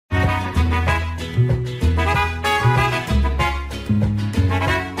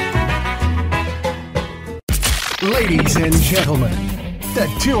Ladies and gentlemen, the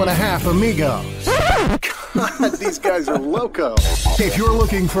 2.5 Amigos. God, these guys are loco. If you're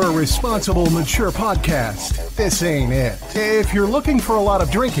looking for a responsible, mature podcast, this ain't it. If you're looking for a lot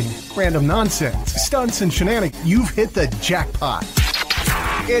of drinking, random nonsense, stunts, and shenanigans, you've hit the jackpot.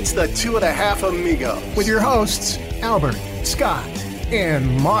 It's the 2.5 Amigos with your hosts, Albert, Scott,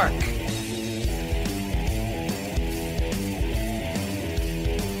 and Mark.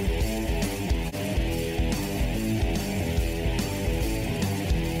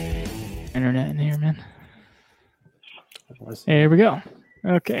 Internet in here, man. Here we go.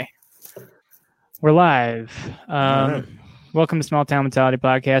 Okay. We're live. Right. Welcome to Small Town Mentality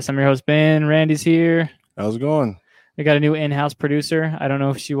Podcast. I'm your host, Ben. Randy's here. How's it going? We got a new in-house producer. I don't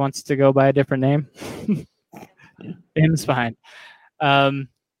know if she wants to go by a different name. It's fine. And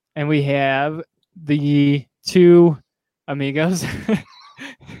we have the two amigos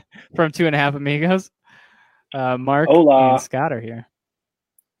from 2.5 Amigos. Mark Hola. and Scott are here.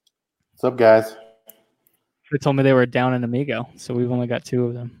 What's up, guys? They told me they were down an amigo, so we've only got two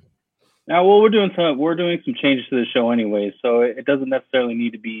of them. Now, well, we're doing some changes to the show anyway, so it doesn't necessarily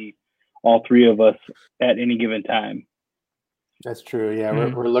need to be all three of us at any given time. That's true. Yeah,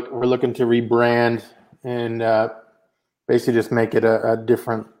 we're looking to rebrand and basically just make it a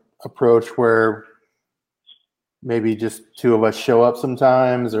different approach where maybe just two of us show up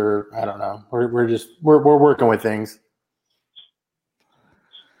sometimes, or I don't know. We're working with things.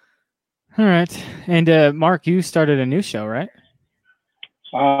 All right. And Mark, you started a new show, right?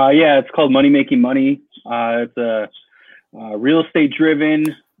 Yeah, it's called Money Making Money. It's a real estate driven,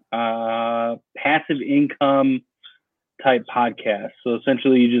 passive income type podcast. So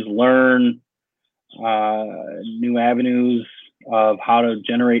essentially you just learn new avenues of how to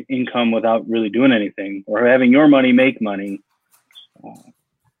generate income without really doing anything, or having your money make money.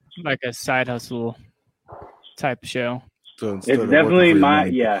 Like a side hustle type show. So It's definitely it's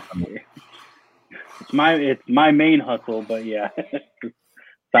my main hustle, but yeah,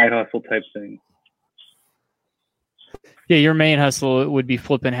 side hustle type thing. Yeah, your main hustle would be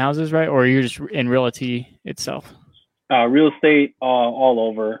flipping houses, right? Or you're just in realty itself? Real estate all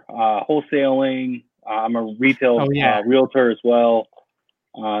over, wholesaling. I'm a retail realtor as well.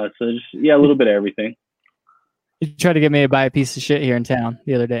 So just, a little bit of everything. You tried to get me to buy a piece of shit here in town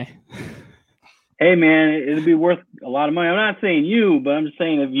the other day. Hey man, it'd be worth a lot of money. I'm not saying you, but I'm just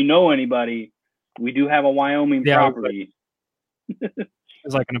saying if you know anybody, we do have a Wyoming property.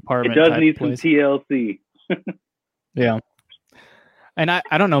 It's like an apartment. It does type need place. some TLC. Yeah. And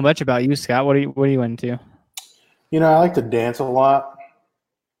I don't know much about you, Scott. What are you into? You know, I like to dance a lot.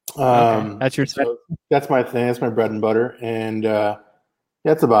 Okay. That's your so that's my thing. That's my bread and butter, and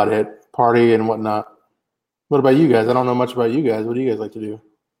that's about it. Party and whatnot. What about you guys? I don't know much about you guys. What do you guys like to do?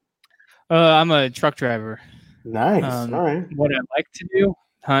 I'm a truck driver. Nice. All right. What I like to do: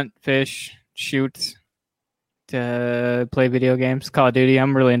 hunt, fish, shoot, to play video games. Call of Duty.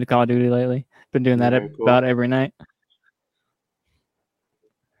 I'm really into Call of Duty lately. Been doing that about every night.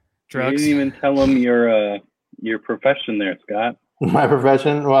 Drugs. You didn't even tell them your profession there, Scott. My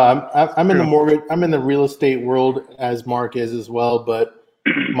profession? Well, I'm in the mortgage. I'm in the real estate world, as Mark is as well, but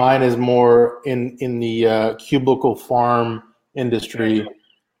mine is more in the cubicle farm industry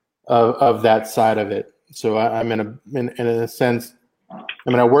of that side of it. So I'm in a sense. I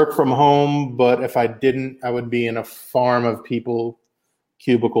mean, I work from home, but if I didn't, I would be in a farm of people,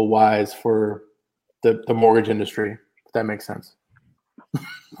 cubicle wise, for the mortgage industry. If that makes sense.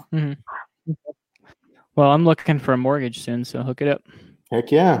 Mm-hmm. Well, I'm looking for a mortgage soon, so hook it up. Heck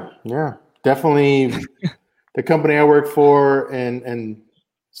yeah. Definitely the company I work for and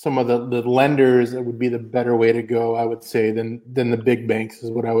some of the lenders, it would be the better way to go, I would say, than the big banks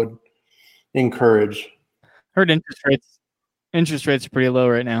is what I would encourage. Heard interest rates are pretty low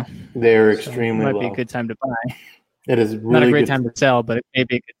right now. They're extremely low. low. Might be a good time to buy. It is really not a great time to sell, but it may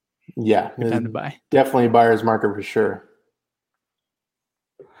be a good time to buy. Definitely a buyer's market for sure.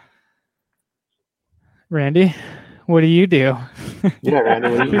 Randy, what do you do? Yeah, Randy,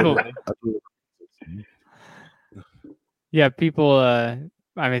 what do you do? Yeah, people.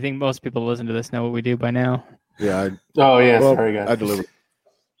 I think most people listen to this know what we do by now. Yeah. Sorry, guys. I deliver.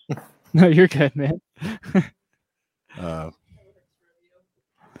 No, you're good, man.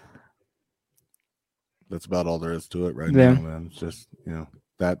 That's about all there is to it right now, man. It's just,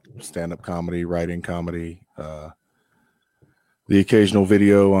 that stand-up comedy, writing comedy, the occasional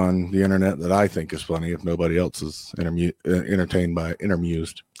video on the internet that I think is funny if nobody else is entertained by it,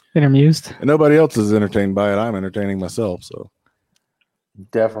 intermused. And nobody else is entertained by it. I'm entertaining myself, so.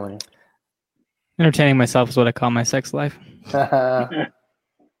 Definitely. Entertaining myself is what I call my sex life.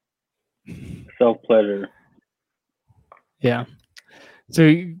 Self-pleasure. Yeah. So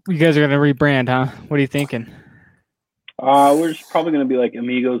you guys are going to rebrand, huh? What are you thinking? We're just probably going to be like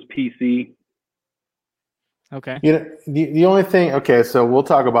Amigos PC. Okay. You know, the only thing. Okay, so we'll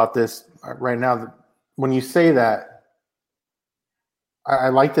talk about this right now. When you say that, I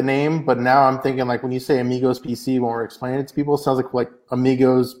like the name, but now I'm thinking like when you say Amigos PC, when we're explaining it to people, it sounds like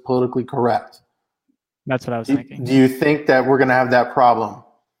Amigos politically correct. That's what I was thinking. Do you think that we're going to have that problem?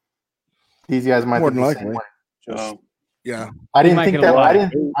 These guys might More think than the same likely. way. Just, yeah. I didn't think that. I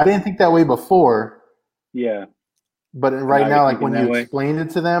I didn't think that way before. Yeah. But right now, like when you explained it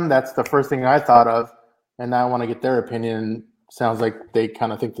to them, that's the first thing I thought of, and now I want to get their opinion. Sounds like they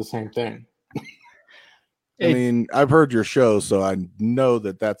kind of think the same thing. I mean, I've heard your show, so I know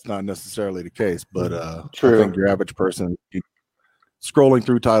that that's not necessarily the case. But True. I think your average person scrolling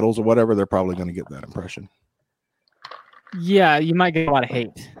through titles or whatever, they're probably going to get that impression. Yeah, you might get a lot of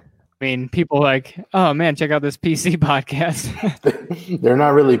hate. I mean, people like, oh man, check out this PC podcast. They're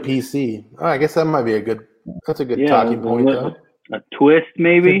not really PC. Oh, I guess that might be that's a good talking point, though. A twist,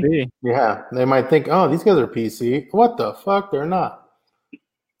 maybe? Yeah, they might think, oh, these guys are PC. What the fuck? They're not.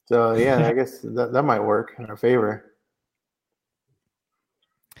 So, yeah, I guess that might work in our favor.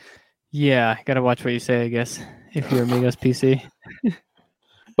 Yeah, got to watch what you say, I guess, if you're Amigos PC.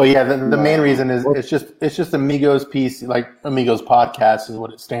 But yeah, the main reason is it's just Amigos PC, like Amigos Podcast is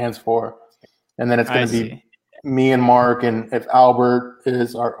what it stands for. And then it's going to be me and Mark, and if Albert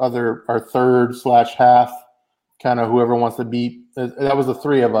is our third/half, kind of whoever wants to be. That was the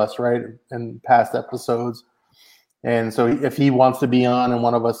three of us, right, in past episodes. And so if he wants to be on and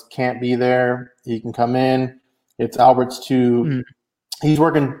one of us can't be there, he can come in. It's Albert's too. He's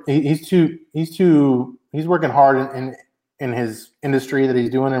working. He's working hard in his industry that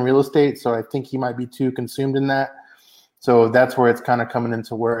he's doing in real estate. So I think he might be too consumed in that. So that's where it's kind of coming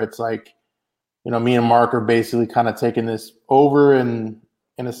into where it's like, me and Mark are basically kind of taking this over in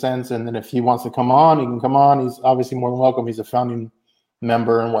a sense. And then if he wants to come on, he can come on. He's obviously more than welcome. He's a founding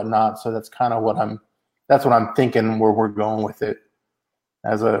member and whatnot. So that's kind of what I'm thinking where we're going with it.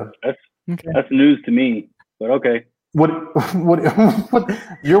 That's news to me, but okay. What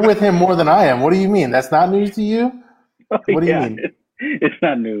you're with him more than I am. What do you mean? That's not news to you? What do you mean? It's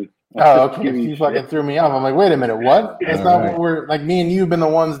not news. Oh, okay. You fucking threw me off. I'm like, wait a minute, what? That's not what we're like. Me and you have been the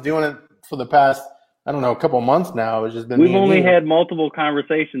ones doing it for the past, I don't know, a couple months now. It's just been. We've only had multiple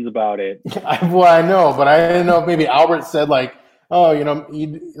conversations about it. Well, I know, but I didn't know if maybe Albert said like, oh,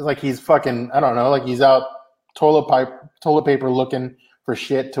 like he's fucking, I don't know, like he's out toilet paper looking for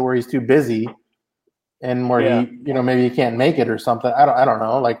shit to where he's too busy, and where he, maybe he can't make it or something. I don't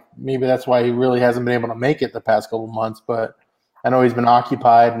know. Like maybe that's why he really hasn't been able to make it the past couple months. But I know he's been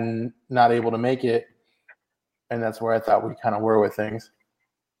occupied and not able to make it, and that's where I thought we kind of were with things.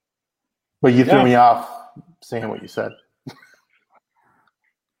 But you threw me off saying what you said. I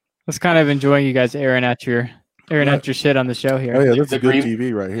was kind of enjoying you guys airing out your shit on the show here. Oh yeah, that's a good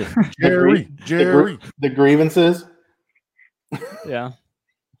TV right here. Jerry. The grievances. Yeah.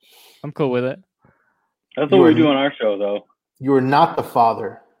 I'm cool with it. That's what we do on our show, though. You are not the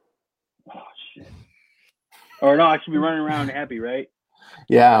father. Oh, shit. Or no, I should be running around happy, right?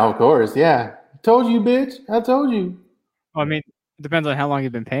 Yeah, of course. Yeah. Told you, bitch. I told you. Well, I mean, it depends on how long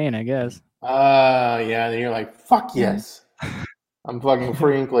you've been paying, I guess. Yeah. Then you're like, fuck yes. I'm fucking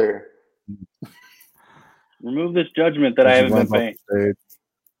free and clear. Remove this judgment that I haven't been paying.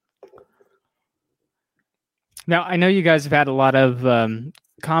 Now, I know you guys have had a lot of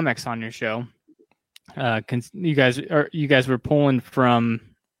comics on your show. You guys were pulling from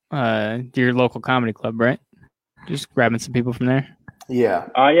your local comedy club, right? Just grabbing some people from there. Yeah.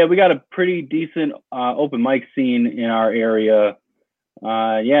 Yeah, we got a pretty decent open mic scene in our area.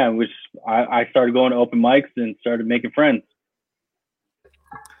 Which I started going to open mics and started making friends.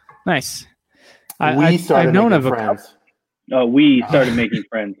 Nice. We started making friends. Oh, we started making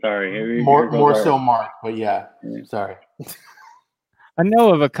friends. Sorry. More so Mark, but yeah. Sorry. I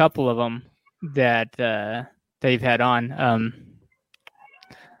know of a couple of them that they've had on.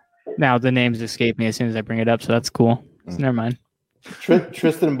 Now the names escape me as soon as I bring it up, so that's cool. So never mind.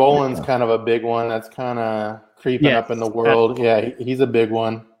 Tristan Boland's kind of a big one. That's kind of creeping up in the world. He's a big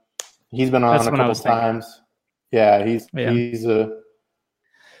one. He's been on a couple times. Yeah, he's a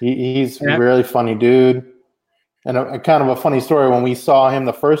really funny dude. And a kind of a funny story, when we saw him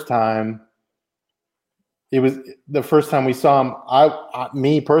the first time, it was the first time we saw him,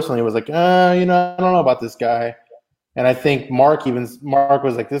 me personally was like, I don't know about this guy. And I think Mark was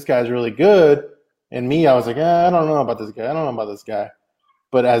like, this guy's really good. And me, I was like, I don't know about this guy.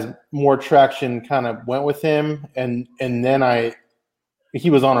 But as more traction kind of went with him, and then he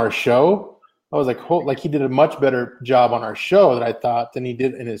was on our show, I was like he did a much better job on our show that I thought than he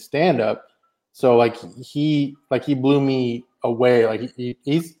did in his stand up. So like he blew me away. Like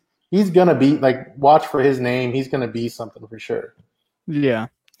he's gonna be like, watch for his name. He's gonna be something for sure. Yeah.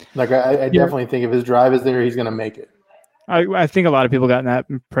 Like I definitely think if his drive is there, he's gonna make it. I think a lot of people got that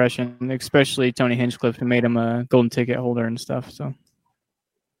impression, especially Tony Hinchcliffe, who made him a golden ticket holder and stuff. So,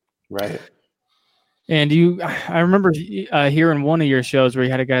 right. And I remember hearing one of your shows where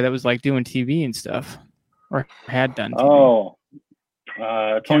you had a guy that was like doing TV and stuff, or had done TV.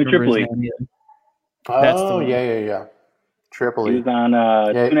 Oh, Tony Tripoli. Oh, yeah. Tripoli. He was on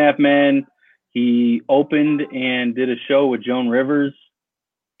 2.5 Men. He opened and did a show with Joan Rivers.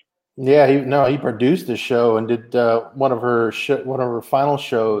 Yeah, he produced the show and did one of her final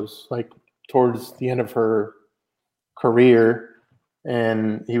shows, like towards the end of her career,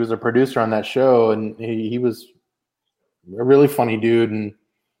 and he was a producer on that show, and he was a really funny dude and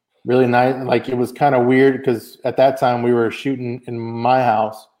really nice. Like, it was kind of weird because at that time we were shooting in my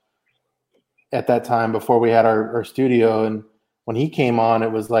house at that time before we had our studio, and when he came on,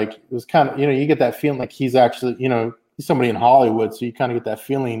 it was kind of, you get that feeling like he's actually, he's somebody in Hollywood, so you kind of get that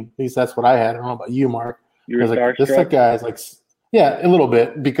feeling. At least that's what I had. I don't know about you, Mark. You're like, this guy's like, yeah, a little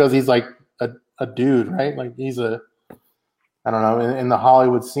bit, because he's like a dude, right? Like he's I don't know, in the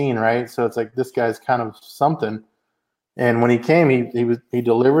Hollywood scene, right? So it's like, this guy's kind of something. And when he came, he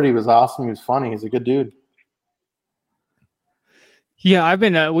delivered. He was awesome. He was funny. He's a good dude.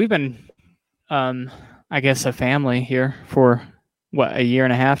 Yeah, we've been, I guess, a family here for a year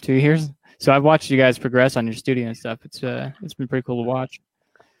and a half, 2 years. So I've watched you guys progress on your studio and stuff. It's been pretty cool to watch.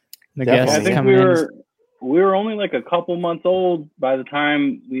 The guests I think coming in. we were only like a couple months old by the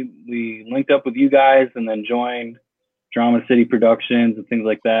time we linked up with you guys and then joined Drama City Productions and things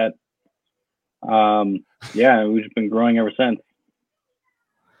like that. Yeah, we've just been growing ever since.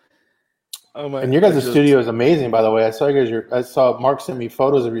 And your guys' studio is amazing, by the way. I saw Mark sent me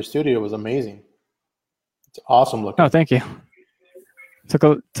photos of your studio. It was amazing. It's awesome looking. Oh, thank you. Took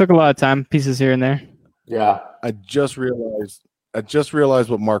a lot of time, pieces here and there. Yeah. I just realized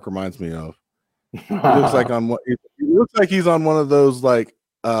what Mark reminds me of. He looks like he's on one of those like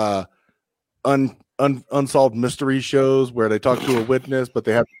unsolved mystery shows where they talk to a witness, but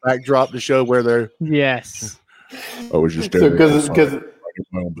they have to backdrop to show where they're. Yes. I was just because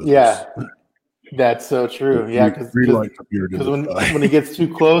yeah, that's so true. Yeah, because when he gets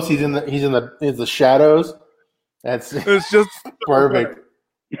too close, he's in the shadows. It's just perfect.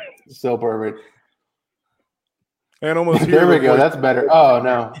 So perfect. And almost there we go. That's better. Oh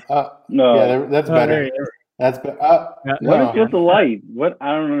no, no. Yeah, that's better. That's better. What is just the light? What,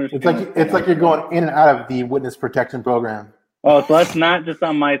 I don't understand. It's like you're going in and out of the witness protection program. Oh, so that's not just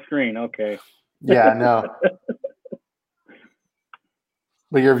on my screen. Okay. Yeah, no.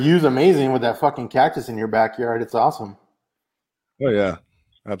 But your view's amazing with that fucking cactus in your backyard. It's awesome. Oh yeah,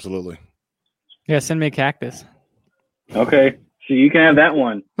 absolutely. Yeah, send me a cactus. Okay, so you can have that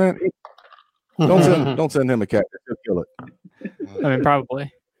one. Man, don't send him a cactus. He'll kill it. I mean, probably.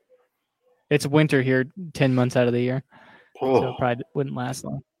 It's winter here 10 months out of the year. So it probably wouldn't last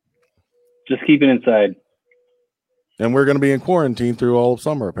long. Just keep it inside. And we're going to be in quarantine through all of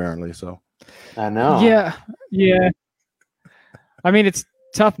summer, apparently. So I know. Yeah. I mean, it's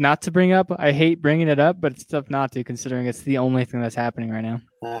tough not to bring up. I hate bringing it up, but it's tough not to, considering it's the only thing that's happening right now.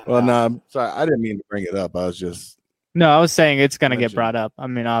 Well, no, sorry, I didn't mean to bring it up. I was just. No, I was saying it's going to get brought up. I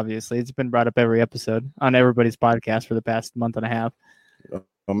mean, obviously, it's been brought up every episode on everybody's podcast for the past month and a half.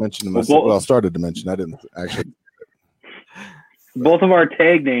 I mentioned myself. Well, I started to mention. I didn't actually. Both of our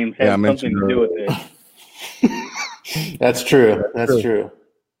tag names have something to do with it. That's true. That's true.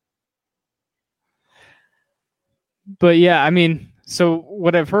 But yeah, I mean, so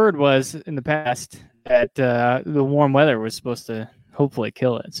what I've heard was in the past that the warm weather was supposed to hopefully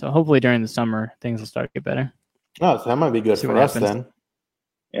kill it. So hopefully during the summer things will start to get better. Oh, so that might be good for us then.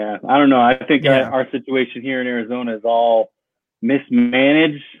 Yeah, I don't know. I think our situation here in Arizona is all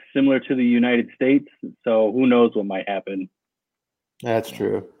mismanaged, similar to the United States. So who knows what might happen. That's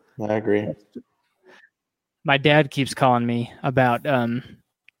true. I agree. My dad keeps calling me about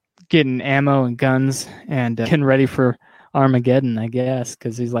getting ammo and guns and getting ready for Armageddon, I guess,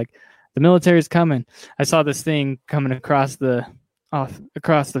 because he's like, the military's coming. I saw this thing coming across the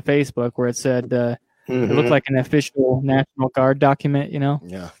Facebook where it said it looked like an official National Guard document,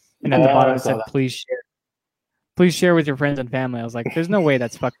 Yeah. And at the bottom it said, please share with your friends and family. I was like, there's no way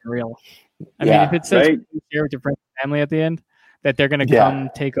that's fucking real. I mean, if it says please share with your friends and family at the end, that they're going to come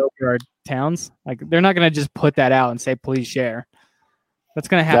take over our towns, like they're not going to just put that out and say, please share. That's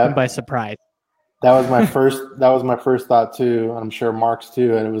going to happen by surprise. That was my first. That was my first thought too. I'm sure Mark's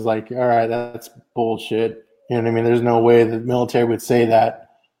too. And it was like, all right, that's bullshit. You know what I mean? There's no way the military would say that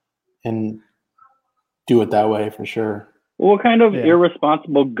and do it that way for sure. Well, what kind of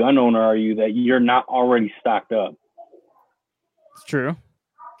irresponsible gun owner are you that you're not already stocked up? It's true.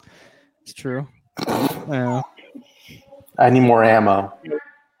 It's true. I need more ammo.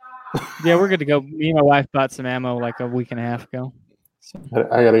 Yeah, we're good to go. Me and my wife bought some ammo like a week and a half ago. So.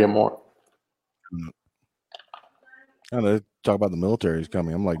 I gotta get more. And they talk about the military is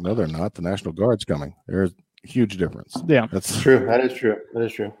coming. I'm like, no, they're not. The National Guard's coming. There's a huge difference. Yeah, that's true. That is true. That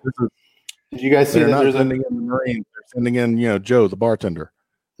is true. Did you guys see that? They're not sending in the Marines. They're sending in, Joe, the bartender.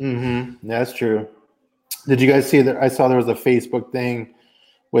 Mm-hmm. That's true. Did you guys see that? I saw there was a Facebook thing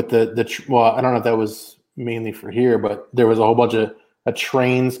with the well, I don't know if that was mainly for here, but there was a whole bunch of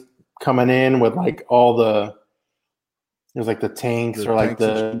trains coming in with like all the. It was like the tanks or like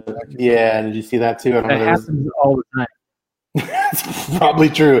yeah. Did you see that too? I don't know. That happens all the time. It's probably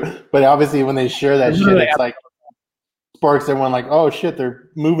true, but obviously when they share that shit, it's like sparks everyone like, oh shit, they're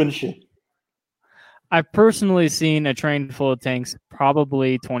moving shit. I've personally seen a train full of tanks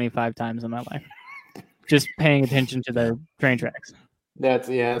probably 25 times in my life, just paying attention to the train tracks.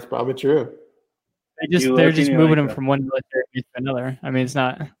 That's probably true. They're just moving them from one military to another. I mean, it's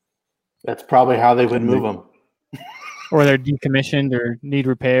not. That's probably how they would move them. Or they're decommissioned or need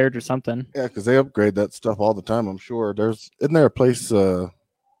repaired or something. Yeah, because they upgrade that stuff all the time. I'm sure isn't there a place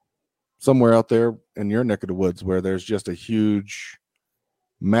somewhere out there in your neck of the woods where there's just a huge,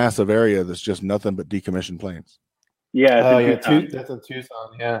 massive area that's just nothing but decommissioned planes? Yeah, that's in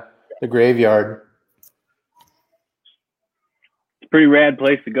Tucson. Yeah, the graveyard. It's a pretty rad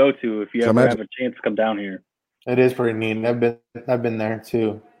place to go to if you ever have a chance to come down here. It is pretty neat. I've been there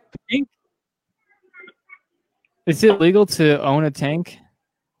too. Is it legal to own a tank,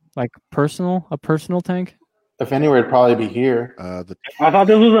 like a personal tank? If anywhere, it'd probably be here. I thought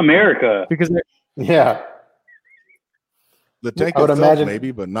this was America. Because the tank itself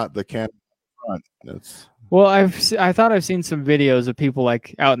maybe, but not the can front. Well, I thought I've seen some videos of people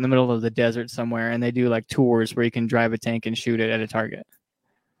like out in the middle of the desert somewhere, and they do like tours where you can drive a tank and shoot it at a target.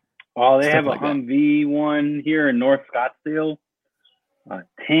 Oh, they have a Humvee one here in North Scottsdale.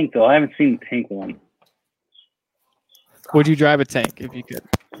 Tank though, I haven't seen the tank one. Would you drive a tank if you could?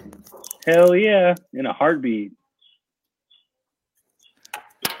 Hell yeah, in a heartbeat.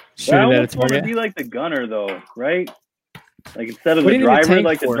 Shoot it at a target? Want to be like the gunner though, right? Like instead of the driver,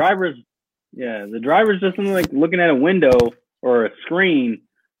 like the driver's just like looking at a window or a screen.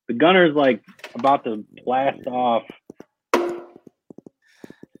 The gunner's like about to blast off.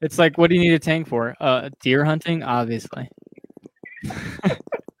 It's like, what do you need a tank for? Deer hunting, obviously. I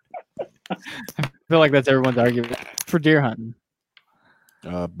feel like that's everyone's argument for deer hunting.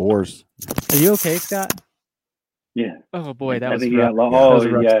 Boars. Are you okay, Scott? Yeah. Oh boy, that was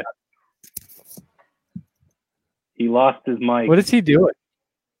rough. Yeah. He lost his mic. What is he doing?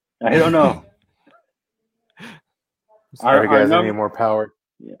 I don't know. Sorry, guys, I need more power.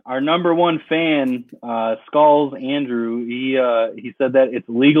 Our number one fan, Skulls Andrew, he said that it's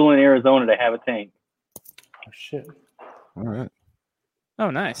legal in Arizona to have a tank. Oh shit! All right. Oh,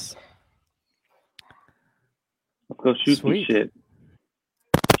 nice. Let's go shoot some shit.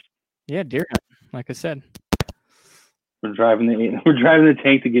 Yeah, deer hunt. Like I said, we're driving the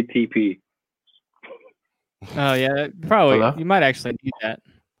tank to get TP. Oh yeah, probably. Hello? You might actually need that.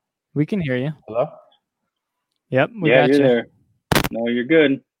 We can hear you. Hello. Yep, we got you. There. No, you're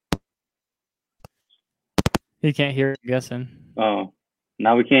good. He can't hear. I'm guessing. Oh,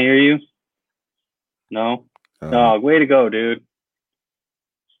 now we can't hear you. No. Oh, way to go, dude.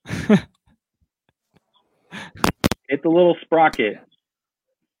 Hit the little sprocket.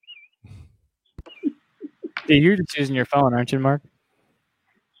 Yeah, you're just using your phone, aren't you, Mark?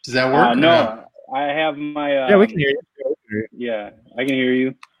 Does that work? No, I have my. Yeah, we can hear you. Yeah, I can hear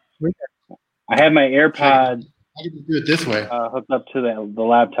you. I have my AirPod. I can do it this way. Hooked up to the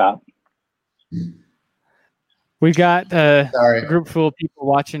laptop. We got a group full of people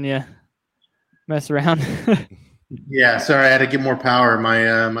watching you mess around. Yeah, sorry, I had to get more power.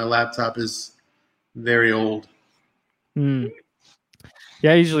 My laptop is very old. Yeah,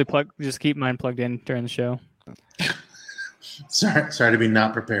 I usually just keep mine plugged in during the show. Sorry to be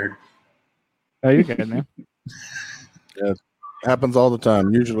not prepared. Oh, you're good, man. Yeah, it happens all the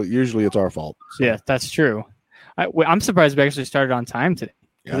time. Usually it's our fault. So. Yeah, that's true. I'm surprised we actually started on time today.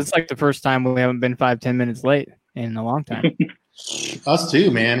 Yeah. It's like the first time we haven't been 5-10 minutes late in a long time. Us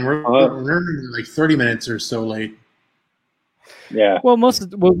too, man. We're like 30 minutes or so late. Yeah. Well,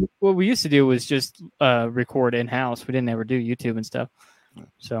 what we used to do was just record in house. We didn't ever do YouTube and stuff.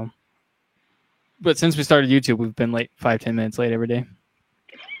 So But since we started YouTube, we've been late 5-10 minutes late every day.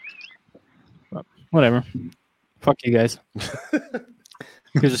 But whatever. Fuck you guys.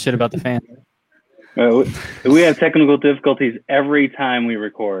 Gives a shit about the fan. We have technical difficulties every time we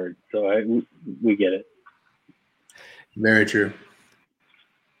record, so we get it. Very true.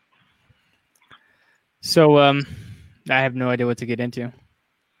 So I have no idea what to get into.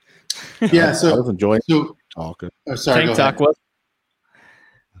 Yeah, I was enjoying talking. Oh, sorry, Tank go talk ahead. was.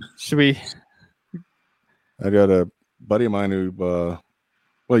 Should we? I got a buddy of mine who,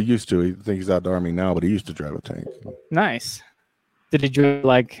 he used to. He thinks he's out the Army now, but he used to drive a tank. Nice. Did he drive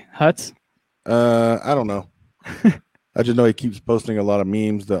like huts? I don't know. I just know he keeps posting a lot of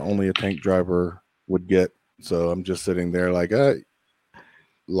memes that only a tank driver would get. So I'm just sitting there like,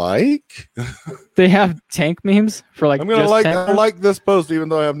 They have tank memes for like. I'm gonna just like this post, even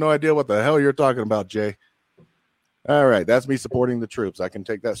though I have no idea what the hell you're talking about, Jay. All right, that's me supporting the troops. I can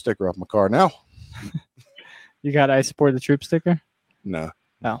take that sticker off my car now. You got I support the troop sticker. No,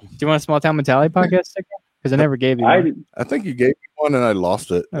 No. Do you want a Small Town Mentality podcast sticker? Because I never gave you one. I think you gave me one and I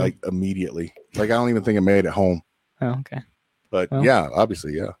lost it like immediately. Like I don't even think I made it home. Oh, okay. But Well. yeah,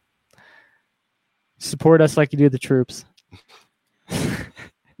 obviously, yeah. Support us like you do the troops.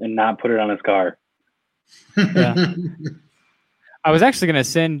 And not put it on his car. Yeah. I was actually gonna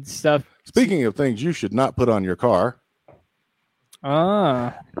send stuff. Speaking of things you should not put on your car,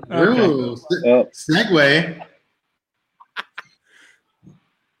 Ah. Okay. Ooh, Oh, segue.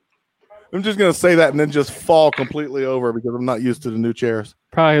 I'm just gonna say that and then just fall completely over because I'm not used to the new chairs.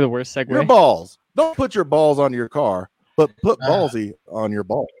 Probably the worst Your segue. balls. Don't put your balls on your car, but put ballsy on your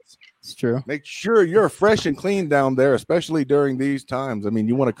balls. It's true. Make sure you're fresh and clean down there, especially during these times. I mean,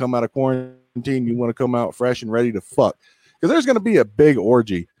 you want to come out of quarantine, you want to come out fresh and ready to fuck. Because there's going to be a big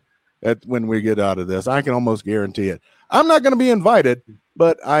orgy when we get out of this. I can almost guarantee it. I'm not going to be invited,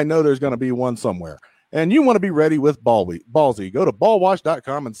 but I know there's going to be one somewhere. And you want to be ready with Ballsy. Go to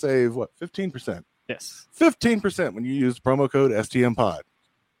ballwash.com and save, 15%? Yes. 15% when you use promo code STMPod.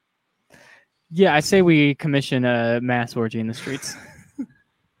 Yeah, I say we commission a mass orgy in the streets.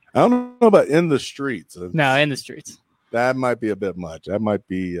 I don't know about in the streets. No, in the streets. That might be a bit much. That might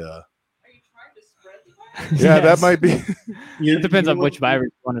be... Are you trying to spread the virus? yeah, that Yes. might be... It depends on which virus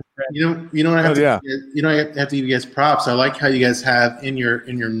you want to spread. You don't have Oh, to. yeah. You don't have to give you guys props. I like how you guys have in your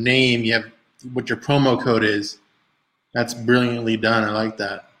name. You have what your promo code is. That's brilliantly done. I like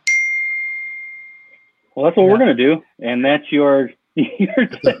that. well, that's what we're gonna do, and that's your. Did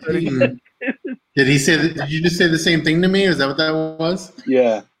he say? Did you just say the same thing to me? Is that what that was?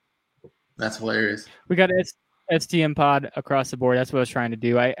 Yeah. That's hilarious. We got STM pod across the board. That's what I was trying to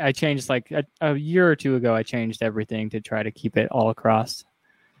do. I changed like a year or two ago. I changed everything to try to keep it all across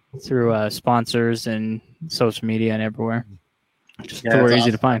through sponsors and social media and everywhere. Just Yeah, so we're that's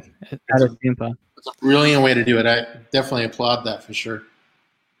easy to find. At STM pod. It's a brilliant way to do it. I definitely applaud that for sure.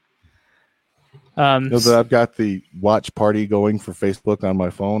 I've got the watch party going for Facebook on my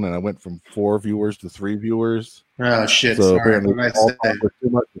phone, and I went from 4 viewers to 3 viewers. Oh shit! So Sorry. apparently, What did I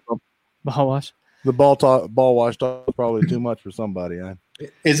say? Ball wash. the ball wash talk was probably too much for somebody.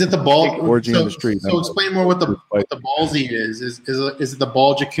 Is it the ball? Orgy in the street. So explain more what the ballsy is. Is it the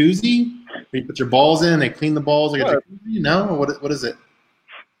ball jacuzzi? Where you put your balls in, they clean the balls like a jacuzzi? No, or what is it?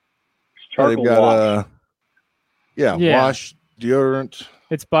 They've Charcoal got wash. Yeah. wash, deodorant.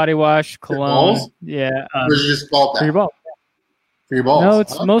 It's body wash, For cologne. balls? Yeah. Or is it just ball For your bath? balls. For your balls? No,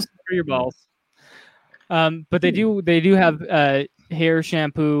 it's Huh? mostly for your balls. But they do have hair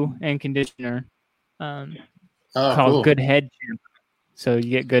shampoo and conditioner Oh, called cool. Good Head Shampoo. So you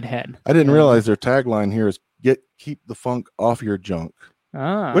get good head. I didn't realize their tagline here is keep the funk off your junk.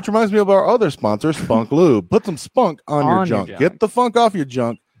 Ah, Which reminds me of our other sponsor, Spunk Lube. Put some spunk on your junk. Get the funk off your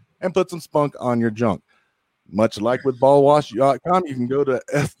junk and put some spunk on your junk. Much like with ballwash.com, you can go to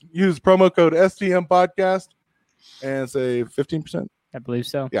use promo code STM podcast and save 15%. I believe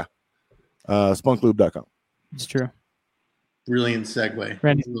so. Spunklube.com. It's true. Brilliant segue.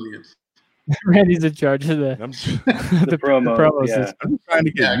 Randy. Brilliant. Randy's in charge of the I'm, the promo, promo yeah. system. I'm trying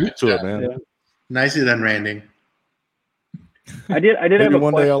to get Yeah, used to good it, man. Yeah. Nicely done, Randy. I did have Maybe a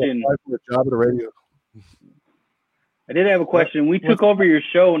one day I'll question. apply for a job at the radio. I did have a question. We took over your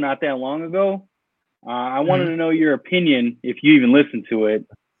show not that long ago. I wanted to know your opinion, if you even listened to it,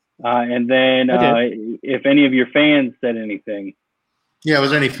 and then I if any of your fans said anything. Yeah,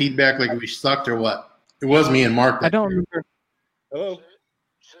 was there any feedback like we sucked or what? It was me and Mark. I don't remember. Hello.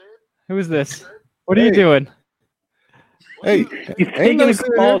 Who is this? What are you doing? Hey, He's ain't taking no a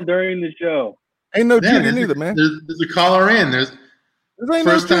sitting call here. during the show. Ain't no Yeah, Judy neither, man. There's a caller in. There's This ain't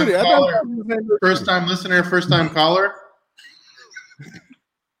no first time Judy. I caller. thought this ain't no first Judy. time listener, first time caller.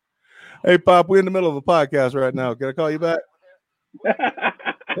 Hey, Pop, we're in the middle of a podcast right now. Can I call you back? Nah,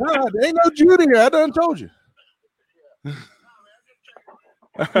 there ain't no Judy here. I done told you.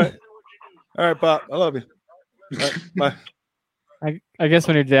 All right, Pop. I love you. All right, bye. I guess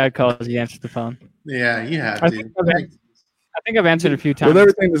when your dad calls, you answer the phone. Yeah, you have I to. think I've answered a few times. With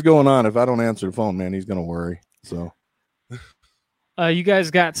everything that's going on, if I don't answer the phone, man, he's gonna worry. So, you guys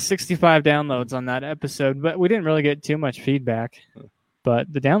got 65 downloads on that episode, but we didn't really get too much feedback.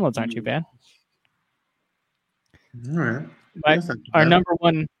 But the downloads aren't too bad. All right. Our number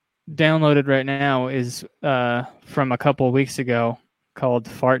one downloaded right now is from a couple of weeks ago, called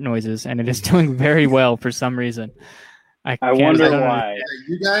Fart Noises, and it is doing very well for some reason. I wonder why.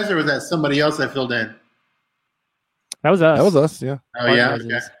 You guys, or was that somebody else that filled in? That was us. That was us, yeah. Oh, yeah.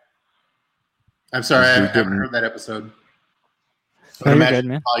 Okay. I'm sorry, I haven't heard that episode. I imagine good,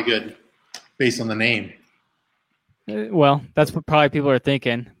 man. Probably good, based on the name. Well, that's what probably people are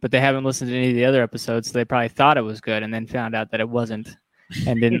thinking, but they haven't listened to any of the other episodes, so they probably thought it was good and then found out that it wasn't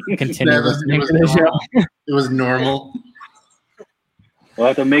and didn't continue listening to the show. It was normal. We'll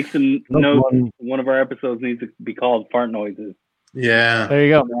have to make some notes. One of our episodes needs to be called Fart Noises. Yeah. There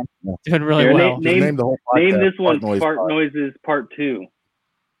you go, man. Doing really well. Name this one Fart Noises Part 2.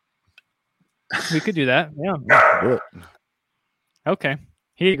 We could do that. Yeah. Do it. Okay.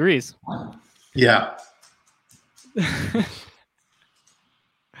 He agrees. Yeah.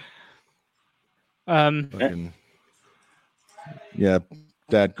 Yeah,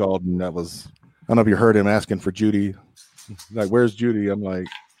 Dad called, and that was, I don't know if you heard him asking for Judy. Like, where's Judy? I'm like,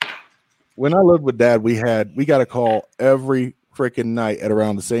 when I lived with Dad, we got a call every freaking night at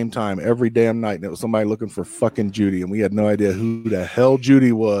around the same time, every damn night, and it was somebody looking for fucking Judy, and we had no idea who the hell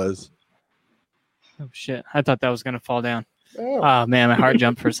Judy was. Oh shit! I thought that was gonna fall down. Oh man, my heart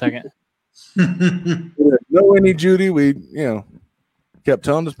jumped for a second. No, any Judy. We, kept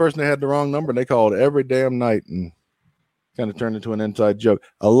telling this person they had the wrong number, and they called every damn night, and kind of turned into an inside joke.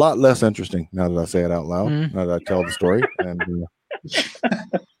 A lot less interesting now that I say it out loud. Now that I tell the story. And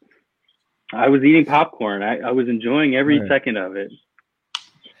I was eating popcorn. I was enjoying every second of it.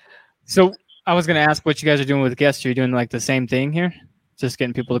 So I was going to ask what you guys are doing with guests. Are you doing like the same thing here? Just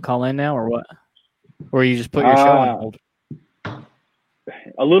getting people to call in now, or what? Or you just put your show on hold?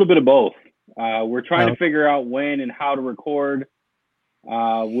 A little bit of both. We're trying to figure out when and how to record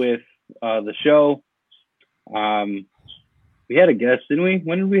with the show. We had a guest, didn't we?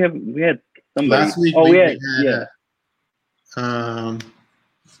 When did we have? We had somebody. Last week. We had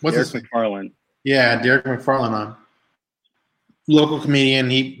what's Derek his name? McFarland. Yeah, Derek McFarland on. Local comedian.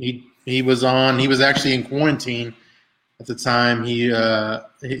 He was on. He was actually in quarantine at the time. I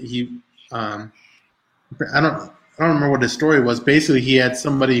don't remember what his story was. Basically, he had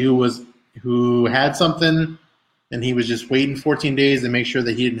somebody who had something, and he was just waiting 14 days to make sure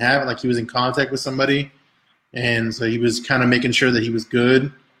that he didn't have it. Like, he was in contact with somebody. And so he was kind of making sure that he was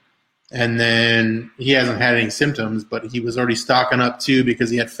good. And then he hasn't had any symptoms, but he was already stocking up too because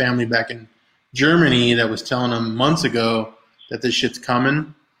he had family back in Germany that was telling him months ago that this shit's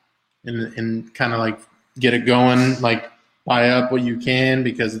coming and kind of like get it going, like buy up what you can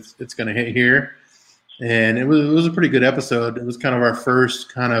because it's going to hit here. And it was a pretty good episode. It was kind of our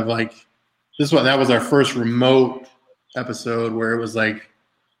first kind of like that was our first remote episode where it was like,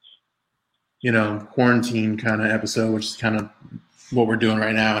 quarantine kind of episode, which is kind of what we're doing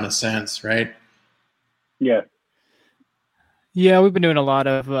right now in a sense, right? Yeah. Yeah, we've been doing a lot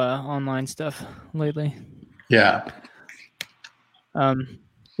of online stuff lately. Yeah.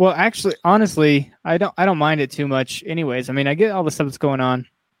 Well, actually, honestly, I don't mind it too much anyways. I mean, I get all the stuff that's going on,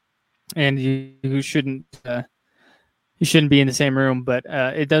 and you shouldn't be in the same room, but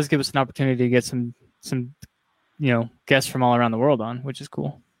it does give us an opportunity to get some guests from all around the world on, which is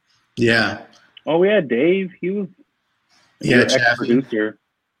cool. Yeah. Oh, we had Dave. He was ex-producer.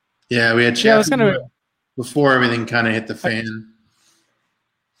 Yeah, we had Chaffee before everything kind of hit the fan.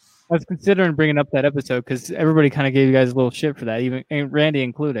 I was considering bringing up that episode because everybody kind of gave you guys a little shit for that, even Randy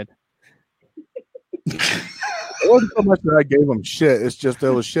included. It wasn't so much that I gave them shit. It's just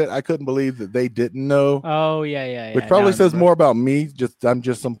there was shit I couldn't believe that they didn't know. Oh, yeah. Which probably says more about me. I'm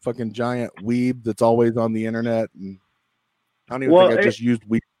just some fucking giant weeb that's always on the internet. And I don't even think I just used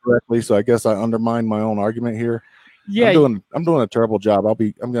weeb correctly, so I guess I undermined my own argument here. Yeah, I'm doing a terrible job.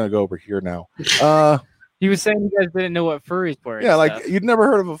 I'm gonna go over here now. He was saying you guys didn't know what furries were. Yeah, like you'd never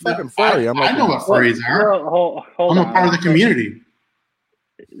heard of a fucking furry. I know what furries are. I'm a part of the community.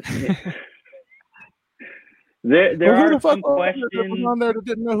 There are some questions on there that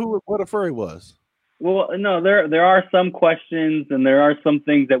didn't know what a furry was. Well, no, there are some questions, and there are some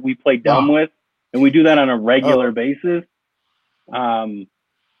things that we play dumb with, and we do that on a regular basis.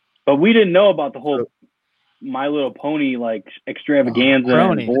 But we didn't know about the whole My Little Pony like extravaganza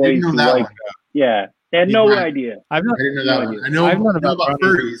and Brony. boys who like, yeah, they had no idea. I didn't know that one. I know about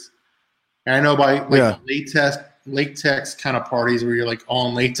furries. And I know about like latex kind of parties where you're like all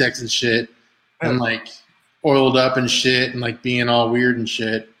in latex and shit, and like oiled up and shit, and like being all weird and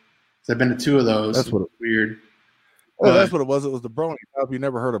shit. So I've been to 2 of those. That's what weird. Oh, that's what it was. It was the bronies. How have you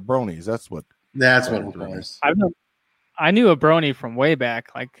never heard of bronies? That's what it was. I knew a brony from way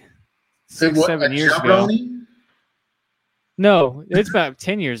back, like 6-7 years ago. No, it's about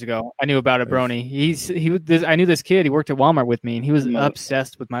 10 years ago. I knew about a brony. I knew this kid. He worked at Walmart with me, and he was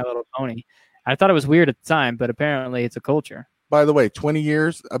obsessed with My Little Pony. I thought it was weird at the time, but apparently it's a culture. By the way, 20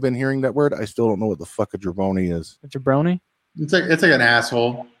 years I've been hearing that word. I still don't know what the fuck a jabroni is. A jabroni? It's like an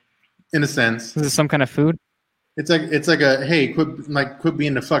asshole, in a sense. Is it some kind of food? It's like a hey, quit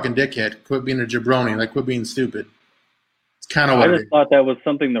being a fucking dickhead, quit being a jabroni, like quit being stupid. It's kind of what I just thought that was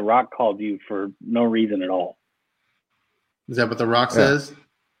something The Rock called you for no reason at all. Is that what The Rock says?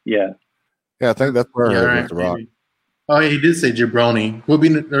 Yeah. Yeah, I think that's where I heard The Rock. Oh, yeah, he did say jabroni. Quit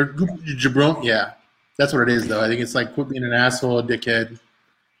being jabroni. Yeah, that's what it is, though. I think it's like quit being an asshole, a dickhead.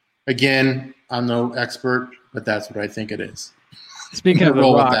 Again, I'm no expert, but that's what I think it is. Speaking of The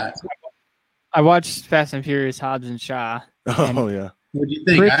Rock, I watched Fast and Furious Hobbs and Shaw. Oh, yeah. What do you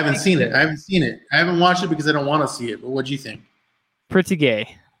think? I haven't seen it. I haven't watched it because I don't want to see it, but what do you think? Pretty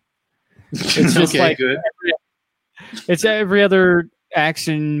gay. It's just like good. It's every other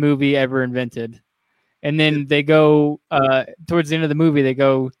action movie ever invented. And then they go, towards the end of the movie, they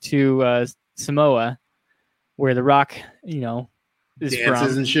go to Samoa, where The Rock, is dances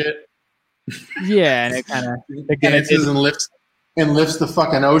from. And shit. Yeah, and it kind of dances and lifts the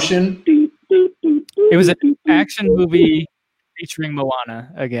fucking ocean. It was an action movie featuring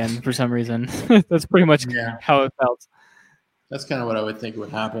Moana again for some reason. That's pretty much how it felt. That's kind of what I would think would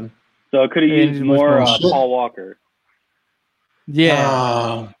happen. So it could have used more Paul Walker.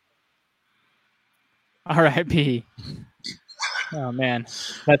 Yeah. R.I.P. Oh man,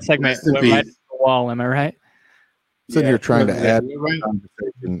 that segment went right to the wall. Am I right? Sitting here trying to add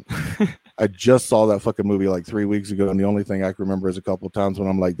conversation. I just saw that fucking movie like 3 weeks ago, and the only thing I can remember is a couple of times when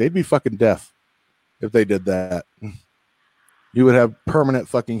I'm like, they'd be fucking deaf if they did that. You would have permanent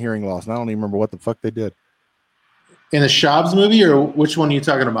fucking hearing loss. And I don't even remember what the fuck they did. In the Shobbs movie, or which one are you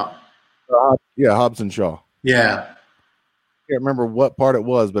talking about? Yeah, Hobbs and Shaw. Yeah. I can't remember what part it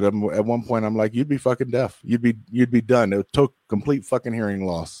was, but at one point I'm like, you'd be fucking deaf. You'd be done. It took complete fucking hearing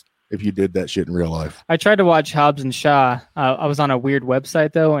loss if you did that shit in real life. I tried to watch Hobbs and Shaw. I was on a weird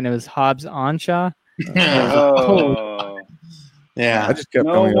website though, and it was Hobbs on Shaw. Oh. Yeah. I just kept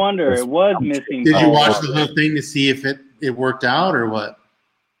no wonder it was missing. Did you watch the whole thing to see if it worked out or what?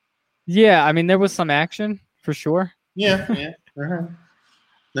 Yeah, I mean there was some action for sure. Yeah. Uh-huh.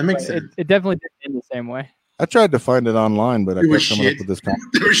 That makes sense. It definitely didn't end the same way. I tried to find it online, but I kept coming up with this kind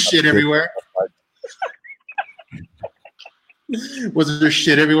there was shit everywhere. Was there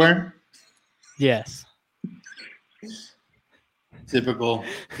shit everywhere? Yes. Typical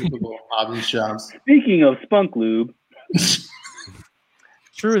Hobbs and Shobbs. Speaking of Spunk Lube.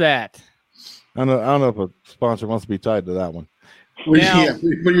 True that. I don't know if a sponsor wants to be tied to that one. What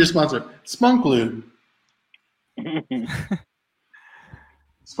are your sponsor? Spunk Lube.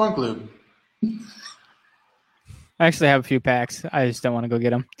 Spunk Lube. I actually have a few packs. I just don't want to go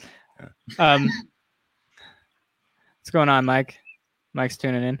get them. What's going on, Mike? Mike's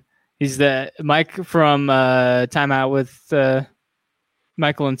tuning in. He's the Mike from Time Out with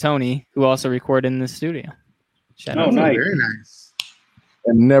Michael and Tony, who also record in the studio. Nice. Very nice.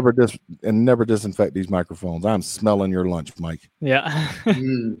 And never disinfect these microphones. I'm smelling your lunch, Mike. Yeah.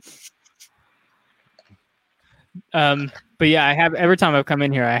 But yeah, I have every time I've come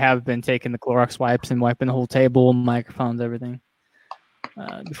in here, I have been taking the Clorox wipes and wiping the whole table, microphones, everything.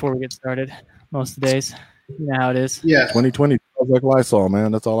 Before we get started, most of the days, you know how it is. Yeah, 2020 smells like Lysol,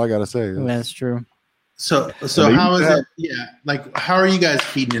 man. That's all I gotta say. That's true. So how is it? Yeah, like how are you guys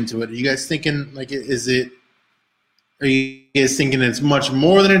feeding into it? Are you guys thinking like Are you guys thinking it's much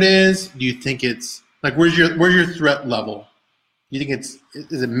more than it is? Do you think it's like where's your threat level? Do you think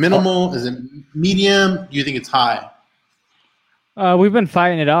is it minimal? Is it medium? Do you think it's high? We've been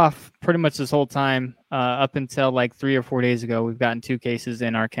fighting it off pretty much this whole time up until like 3 or 4 days ago. We've gotten 2 cases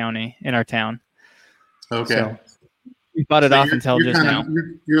in our county, in our town. Okay. So we fought it off until just now.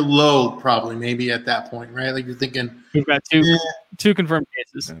 You're low probably maybe at that point, right? Like you're thinking we've got two confirmed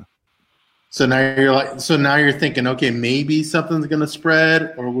cases. Yeah. So now you're thinking, okay, maybe something's gonna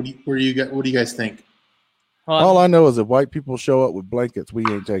spread, or what do you guys think? All I know is if white people show up with blankets, we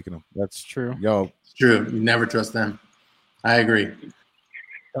ain't taking them. That's true. Yo, it's true. You never trust them. I agree.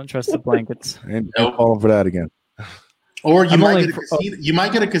 Don't trust the blankets. And don't fall for that again. Or you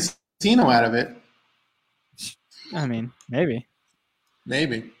might get a casino out of it. I mean, maybe.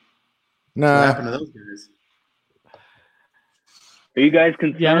 Maybe. No. What happened to those guys? Are you guys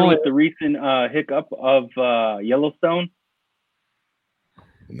concerned with the recent hiccup of Yellowstone?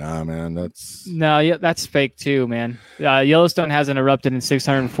 Nah, man, that's fake too, man. Yellowstone hasn't erupted in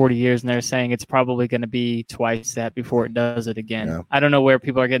 640 years, and they're saying it's probably going to be twice that before it does it again. Yeah. I don't know where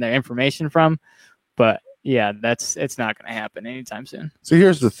people are getting their information from, but yeah, it's not going to happen anytime soon. See,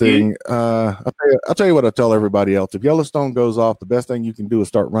 here's the thing. I'll tell you what I tell everybody else. If Yellowstone goes off, the best thing you can do is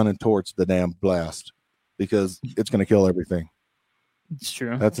start running towards the damn blast because it's going to kill everything. It's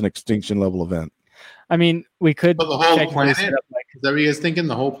true. That's an extinction level event. I mean, we could. But the whole check planet? this up, like, Is that what you guys thinking?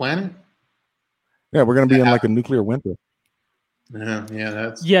 The whole planet? Yeah, we're going to be in like a nuclear winter. Yeah,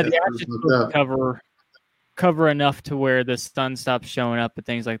 that's the that's ashes fucked up. cover enough to where the sun stops showing up and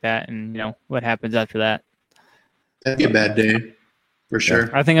things like that, and what happens after that. That'd be a bad day, for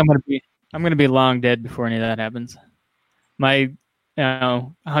sure. I think I'm gonna be long dead before any of that happens. My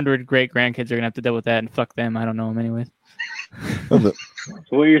 100 great grandkids are gonna have to deal with that, and fuck them. I don't know them anyways. So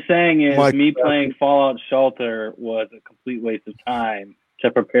what you're saying is Mike, me playing Fallout Shelter was a complete waste of time to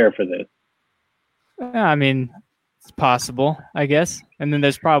prepare for this. I mean, it's possible, I guess. And then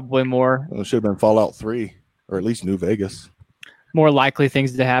there's probably more. Well, it should have been Fallout 3, or at least New Vegas. More likely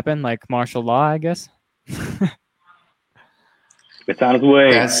things to happen, like martial law, I guess. It's on its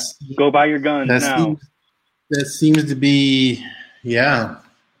way. Go buy your guns now. That seems to be, in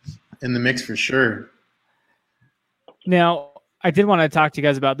the mix for sure. Now, I did want to talk to you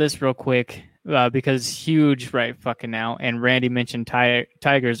guys about this real quick because huge right fucking now. And Randy mentioned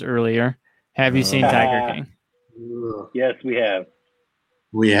Tigers earlier. Have you seen Tiger King? Yes, we have.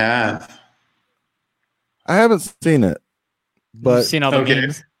 We have. I haven't seen it, but You've seen all the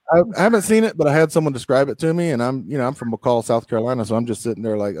memes. I haven't seen it, but I had someone describe it to me, and I'm from McCall, South Carolina, so I'm just sitting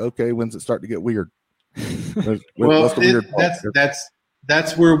there like, okay, when's it start to get weird? What's the weird part?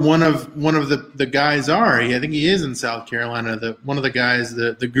 That's where one of the guys are. I think he is in South Carolina. One of the guys,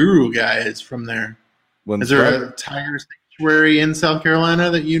 the guru guy, is from there. Is there a tiger sanctuary in South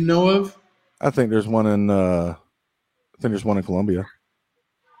Carolina that you know of? I think there's one in Columbia.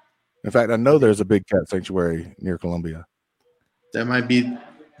 In fact, I know there's a big cat sanctuary near Columbia. That might be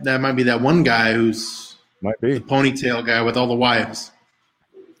that one guy who's might be the ponytail guy with all the wives.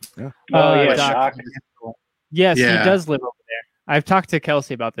 Yeah. Doc. Yes, he does live over there. I've talked to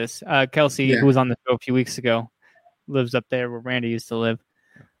Kelsey about this. Kelsey, who was on the show a few weeks ago, lives up there where Randy used to live,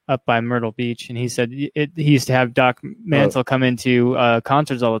 up by Myrtle Beach. And he said he used to have Doc Mansell come into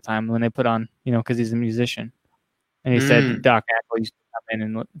concerts all the time when they put on, because he's a musician. And he said Doc Mansell used to come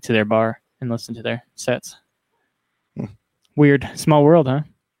in to their bar and listen to their sets. Weird. Small world, huh?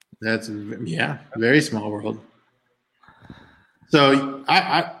 That's very small world. So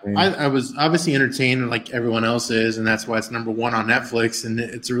I was obviously entertained like everyone else is, and that's why it's number one on Netflix, and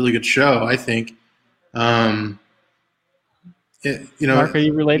it's a really good show, I think. Mark, are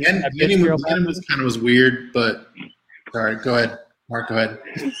you related to that bitch girl? The ending was weird, but sorry, go ahead. Mark, go ahead.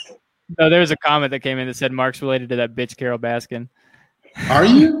 No, there was a comment that came in that said Mark's related to that bitch Carol Baskin. Are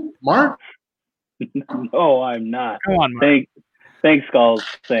you, Mark? No, I'm not. Come on, Mark. Thanks, Skulls.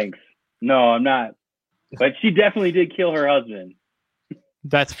 Thanks. No, I'm not. But she definitely did kill her husband.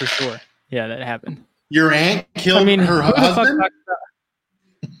 That's for sure. Yeah, that happened. Your aunt killed her husband?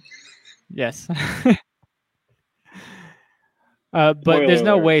 Yes. But there's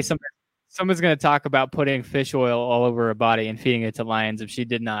no way someone's going to talk about putting fish oil all over her body and feeding it to lions if she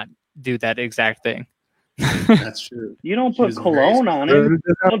did not do that exact thing. That's true. You don't put cologne on him.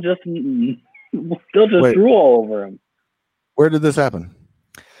 They'll just drool all over him. Where did this happen?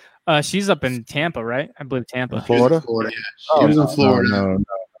 She's up in Tampa, right? I believe Tampa. Florida? She was in Florida.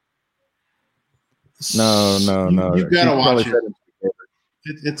 No. You've got to watch it.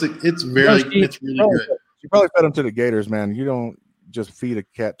 It's really good. You probably fed them to the gators, man. You don't just feed a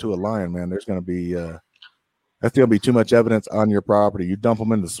cat to a lion, man. There's going to be that's going to be too much evidence on your property. You dump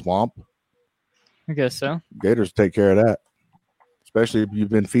them in the swamp. I guess so. Gators take care of that, especially if you've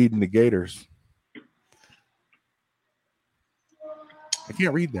been feeding the gators. I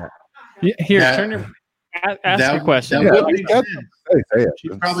can't read that. Here, ask your question. She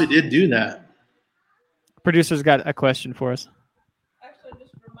probably did do that. Producer's got a question for us. Actually,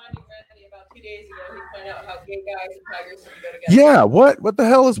 just reminding Randy about 2 days ago, he pointed out how gay guys and tigers can go together. Yeah, what the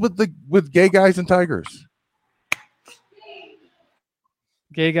hell is with gay guys and tigers?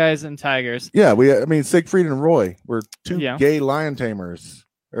 Gay guys and tigers. Yeah, Siegfried and Roy were two gay lion tamers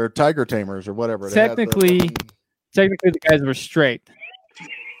or tiger tamers or whatever. Technically, the guys were straight.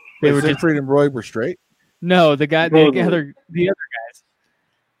 They were Siegfried and Roy were straight. No, the Supposedly. other guys.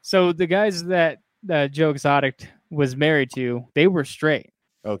 So the guys that Joe Exotic was married to, they were straight.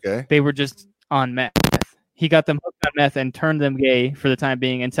 Okay. They were just on meth. He got them hooked on meth and turned them gay for the time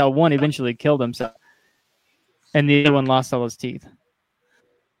being until one eventually killed himself, and the other one lost all his teeth.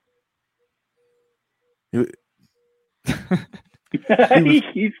 He's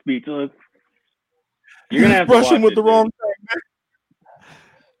speechless. You're gonna have to brushing watch with it, the dude. wrong thing.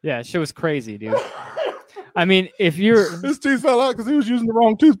 Yeah, shit was crazy, dude. I mean, if you're His teeth fell out because he was using the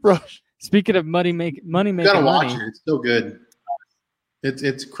wrong toothbrush. speaking of money You making gotta watch money, it. It's so good.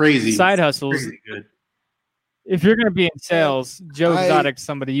 It's crazy. side hustles. Crazy good. If you're going to be in sales, Joe I- Exotic's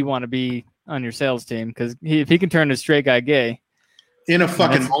somebody you want to be on your sales team because if he can turn a straight guy gay, In a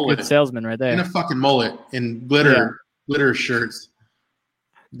fucking that's a mullet. good salesman right there. In a fucking mullet in glitter shirts,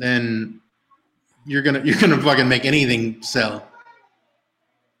 then you're gonna fucking make anything sell.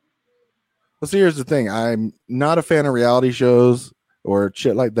 Well, see, here's the thing. I'm not a fan of reality shows or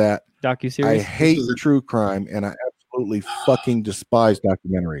shit like that. I Docuseries. hate This is a- true crime, and I absolutely fucking despise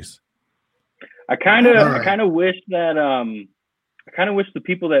documentaries. I kind Alright. of wish that the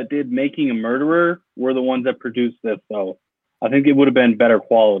people that did Making a Murderer were the ones that produced this. So I think it would have been better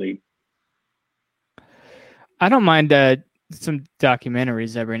quality. I don't mind some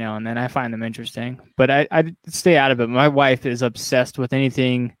documentaries every now and then. I find them interesting, but I stay out of it. My wife is obsessed with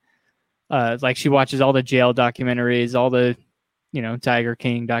anything. Like she watches all the jail documentaries, all the, Tiger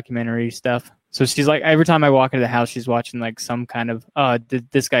King documentary stuff. So she's like, every time I walk into the house, she's watching like some kind of,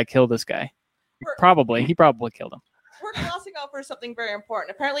 did this guy kill this guy? He probably killed him. We're glossing over something very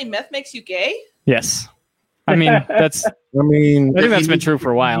important. Apparently, meth makes you gay. Yes. I mean, I think that's been true for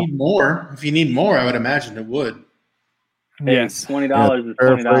a while. If you need more, I would imagine it would. Hey, Yes. $20 is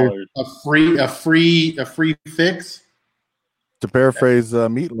 $20. A free fix. To paraphrase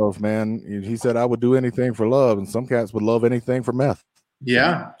Meatloaf, man, he said, "I would do anything for love," and some cats would love anything for meth.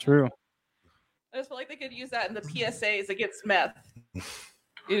 Yeah. True. I just feel like they could use that in the PSAs against meth.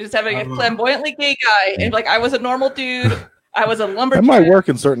 You just having a flamboyantly gay guy, and like, I was a normal dude. I was a That lumberjack. might work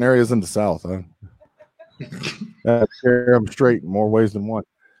in certain areas in the South. Scare them straight in more ways than one.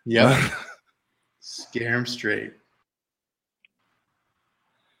 Yep. Scare him straight.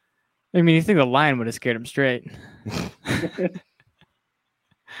 I mean, you think the lion would have scared him straight.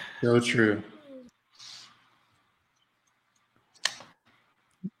 So true.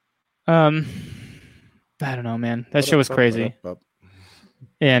 I don't know, man. That shit was crazy.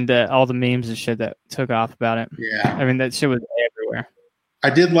 And all the memes and shit that took off about it. Yeah. I mean, that shit was everywhere. I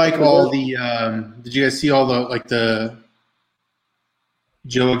did like all the. Did you guys see all the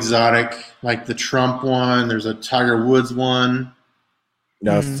Joe Exotic, like the Trump one? There's a Tiger Woods one.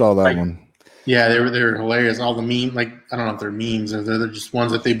 Yeah, I saw that one. Yeah, they were hilarious. All the meme, like, I don't know if they're memes or they're just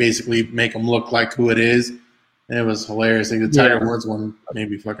ones that they basically make them look like who it is. And it was hilarious. Like the Tiger Woods one made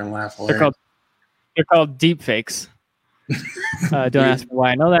me fucking laugh. Hilarious. They're called deep fakes. Don't ask me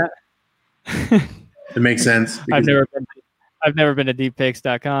why I know that. It makes sense. I've never been to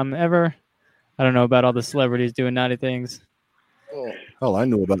deepfakes.com ever. I don't know about all the celebrities doing naughty things. Hell, I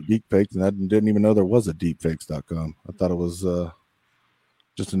knew about deepfakes, and I didn't even know there was a deepfakes.com. I thought it was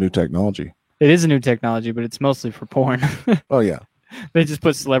just a new technology. It is a new technology, but it's mostly for porn. Oh, yeah. They just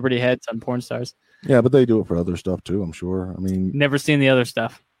put celebrity heads on porn stars. Yeah, but they do it for other stuff, too, I'm sure. I mean, Never seen the other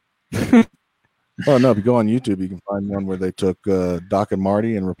stuff. oh, no, if you go on YouTube, you can find one where they took Doc and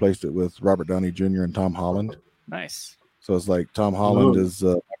Marty and replaced it with Robert Downey Jr. and Tom Holland. Nice. So it's like Tom Holland is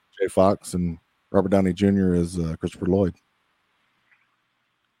Michael J. Fox and Robert Downey Jr. is Christopher Lloyd.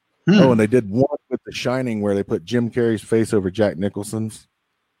 Oh, and they did one with The Shining where they put Jim Carrey's face over Jack Nicholson's.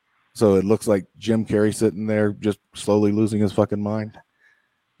 So it looks like Jim Carrey sitting there just slowly losing his fucking mind.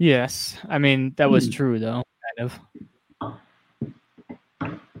 Yes. I mean, that was true, though, kind of.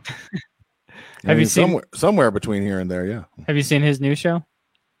 Have you seen somewhere between here and there? Yeah. Have you seen his new show?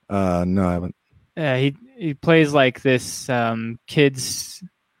 No, I haven't. He plays like this kids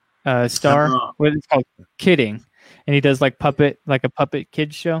star. What it's called, Kidding, and he does like a puppet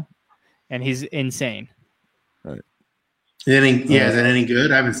kids show, and he's insane. Right. Is that any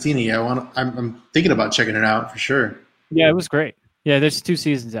good? I haven't seen it yet. I'm thinking about checking it out for sure. Yeah, it was great. Yeah, there's 2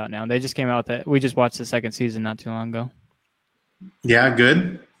 seasons out now. They just came out we just watched the second season not too long ago. Yeah,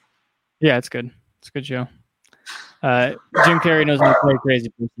 good. Yeah, it's good. It's a good show. Jim Carrey knows how to play a crazy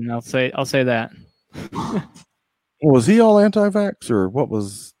person. I'll say that. Was he all anti-vax, or what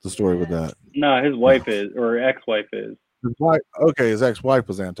was the story with that? No, his wife is, or ex-wife is. His wife, okay, his ex-wife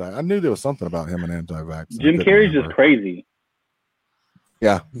was anti. I knew there was something about him and anti-vax. Jim Carrey's just crazy.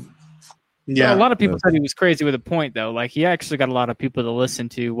 Yeah. Yeah. A lot of people said he was crazy with a point, though. Like, he actually got a lot of people to listen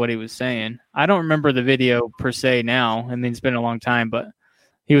to what he was saying. I don't remember the video per se now. I mean, it's been a long time, but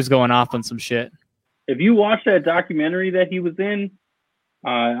he was going off on some shit. If you watch that documentary that he was in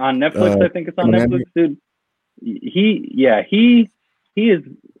on Netflix, I think it's on Netflix, dude. He is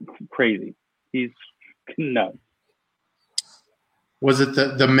crazy. He's nuts. Was it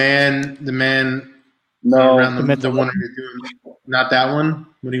the man? No, around the one he was doing, not that one.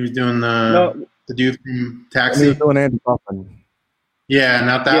 When he was doing the dude from Taxi. He was doing Andy Kaufman. Yeah,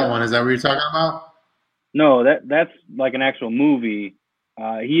 not that one. Is that what you're talking about? No, that's like an actual movie.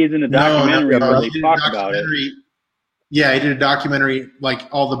 He is in a documentary where they talk about it. Yeah, he did a documentary, like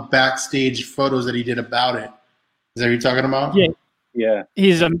all the backstage photos that he did about it. Is that what you're talking about? Yeah.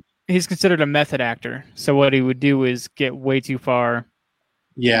 He's considered a method actor. So what he would do is get way too far.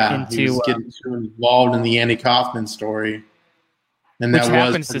 Yeah, he was getting too involved in the Andy Kaufman story, and which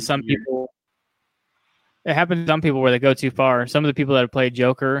happens to some people. It happens to some people where they go too far. Some of the people that have played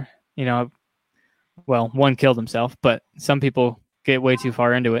Joker, one killed himself, but some people get way too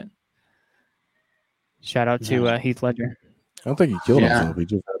far into it. Shout out to Heath Ledger. I don't think he killed himself.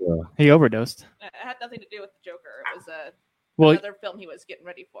 He overdosed. It had nothing to do with the Joker. It was another film he was getting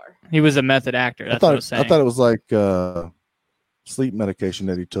ready for. He was a method actor. That's what I was saying. I thought it was like sleep medication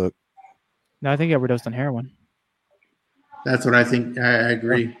that he took. No, I think he overdosed on heroin. That's what I think. I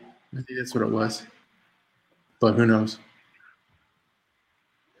agree. I think that's what it was. But who knows?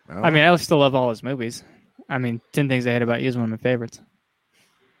 I mean, I still love all his movies. I mean, 10 Things I Hate About You is one of my favorites.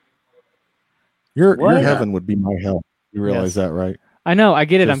 Your heaven would be my hell. You realize that, right? I know. I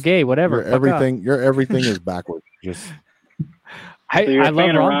get it. I'm gay. Whatever. Your everything is backwards. Just. I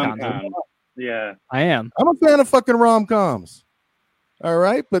love rom-coms. Yeah, I am. I'm a fan of fucking rom-coms. All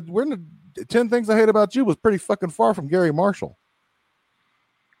right, but 10 Things I Hate About You was pretty fucking far from Gary Marshall.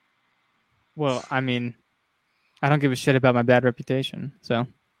 Well, I mean, I don't give a shit about my bad reputation, so.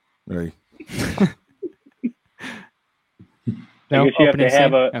 Right. I guess you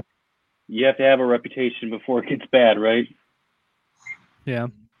have to have a reputation before it gets bad, right? Yeah.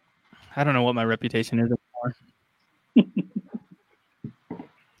 I don't know what my reputation is anymore.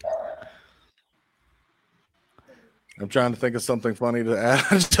 I'm trying to think of something funny to add.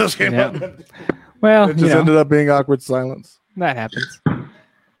 It just came up. Well, it just ended up being awkward silence. That happens.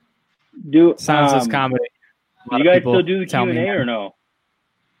 Sounds as comedy. Do you guys still do the Q&A or no?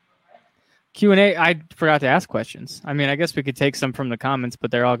 Q&A, I forgot to ask questions. I mean, I guess we could take some from the comments,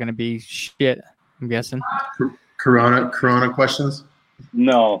 but they're all going to be shit, I'm guessing. Corona questions?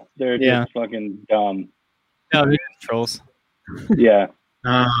 No, they're just fucking dumb. No, they're just trolls. Yeah.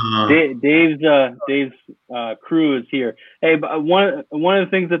 Dave's crew is here. Hey, but one of the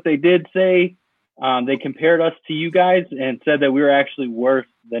things that they did say, they compared us to you guys and said that we were actually worse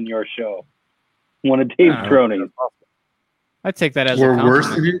than your show. One of Dave's cronies. I take that as we're worse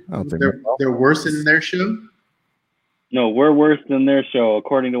than you. They're worse than their show. No, we're worse than their show,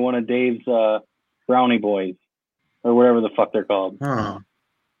 according to one of Dave's Brownie Boys, or whatever the fuck they're called. Oh.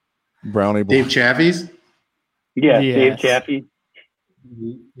 Brownie Boys. Dave Chaffee's. Yeah, yes. Dave Chaffee.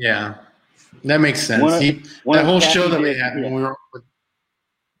 Yeah, that makes sense. That whole show that we had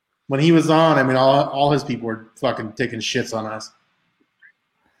when he was on, I mean, all his people were fucking taking shits on us.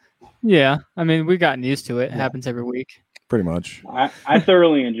 Yeah, I mean, we've gotten used to it. It happens every week. Pretty much. I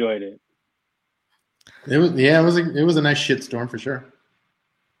thoroughly enjoyed it. It was a nice shitstorm for sure.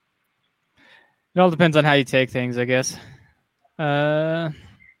 It all depends on how you take things, I guess.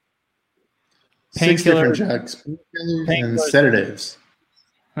 6 different drugs, and sedatives.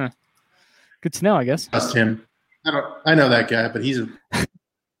 Huh. Good to know, I guess. Trust him. I know that guy, but he's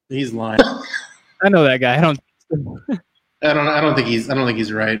lying. I know that guy. I don't think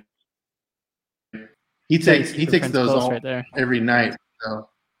he's right. He takes those all right there. every night. So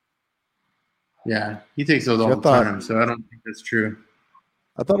yeah, he takes those all the time. So I don't think that's true.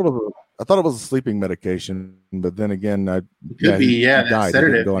 I thought it was a sleeping medication, but then again, he died. Sedative,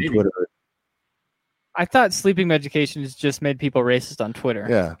 he didn't go on Twitter. I thought sleeping medications just made people racist on Twitter.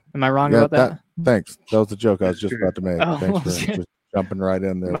 Yeah. Am I wrong about that? Thanks. That was the joke I was just about to make. Thanks for just jumping right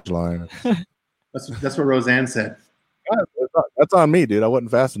in there, line. That's what Roseanne said. That's on me, dude. I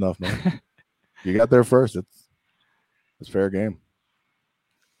wasn't fast enough, man. You got there first. It's fair game.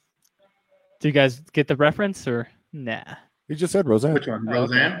 Do you guys get the reference or nah? He just said Roseanne. Which one?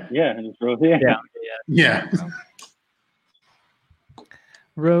 Roseanne? Yeah, it's Roseanne. Yeah.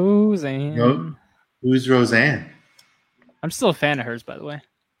 Roseanne. Who's Roseanne? I'm still a fan of hers, by the way.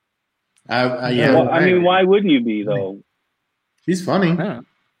 I mean, why wouldn't you be though? She's funny.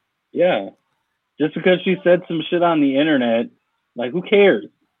 Yeah. Just because she said some shit on the internet, like, who cares?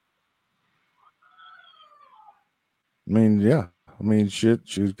 mean, yeah. I mean, shit.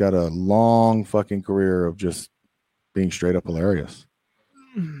 She's got a long fucking career of just being straight up hilarious.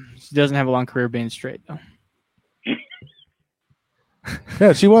 She doesn't have a long career being straight though.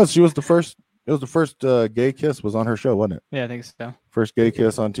 Yeah, she was. She was the first. It was the first gay kiss was on her show, wasn't it? Yeah, I think so. First gay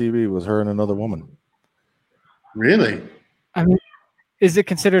kiss on TV was her and another woman. Really? I mean, is it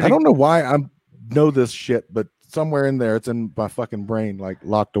considered? I don't know why I know this shit, but somewhere in there, it's in my fucking brain, like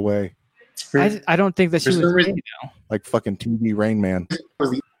locked away, I don't think that she For some was reason- gay, though. like fucking TV Rain Man.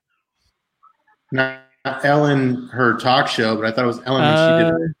 Not Ellen, her talk show, but I thought it was Ellen when she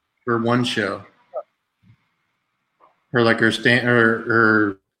did her one show. Her like her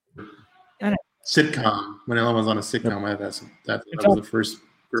I know. sitcom when Ellen was on a sitcom. That was the first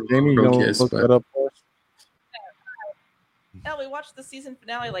Jamie, you girl know, kiss. look But that up for us? Yeah, we watched the season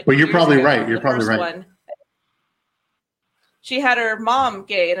finale like. Well, 2 you're years probably ago, right. You're the probably first right. one. She had her mom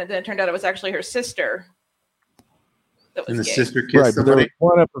gay, and then it turned out it was actually her sister. That was and the gay. sister kissed Right, but there was somebody.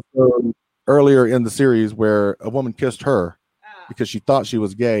 one episode earlier in the series where a woman kissed her Ah. because she thought she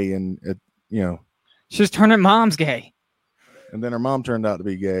was gay, and it, you know, She was turning mom's gay. and then her mom turned out to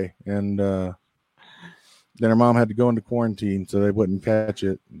be gay, and then her mom had to go into quarantine so they wouldn't catch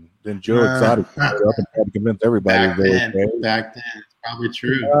it. And then Joe Exotic showed up and tried to convince everybody Back they were then, gay. it's probably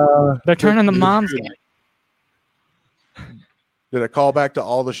true. They're turning the It's mom's true. gay. Did a call back to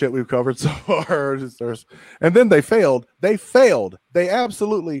all the shit we've covered so far? And then they failed. They failed. They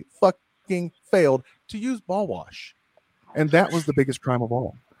absolutely fucking failed to use ball wash. And that was the biggest crime of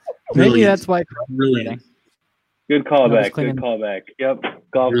all. Maybe Brilliant. that's why. Brilliant. Good I was callback. cleaning- Good callback. Yep.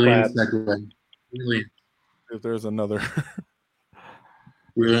 Golf Brilliant clap. segue. Brilliant. If there's another.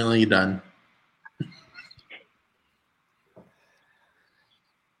 Brilliantly done.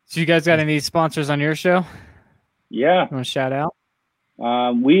 So you guys got any sponsors on your show? Yeah. You want to shout out?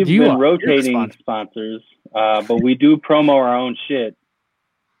 We've You been are. You're the rotating sponsor. sponsors, but we do promo our own shit.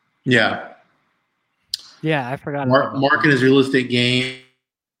 Yeah. Yeah, I forgot. Mark and his real estate game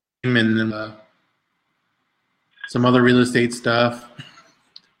and then some other real estate stuff.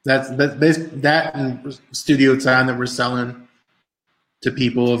 That's that and studio time that we're selling to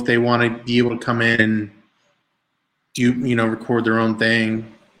people if they want to be able to come in and do record their own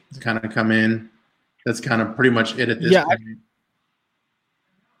thing, kind of come in. That's kind of pretty much it at this Yeah, point.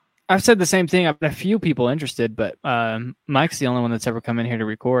 I've said the same thing. I've had a few people interested, but Mike's the only one that's ever come in here to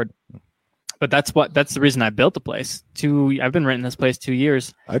record. But that's the reason I built the place. I've been renting this place 2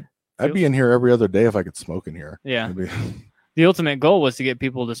 years. I'd be in here every other day if I could smoke in here. Yeah. It'd be- The ultimate goal was to get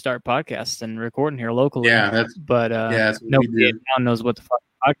people to start podcasts and recording here locally. That's what we nobody in do. town knows what the fuck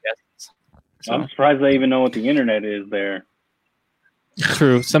podcast is. So, I'm surprised they even know what the internet is there.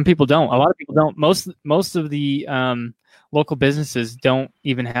 true. Some people don't. A lot of people don't. Most of the local businesses don't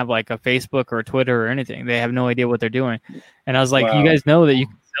even have like a Facebook or a Twitter or anything. They have no idea what they're doing. And I was like, Wow. you guys know that you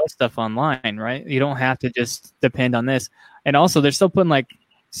can sell stuff online, right? You don't have to just depend on this. And also, they're still putting like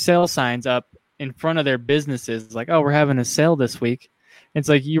sale signs up in front of their businesses, like, oh, we're having a sale this week. It's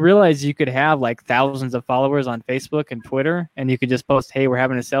like you realize you could have like thousands of followers on Facebook and Twitter, and you could just post, hey, we're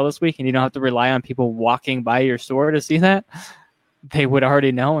having a sale this week, and you don't have to rely on people walking by your store to see that. They would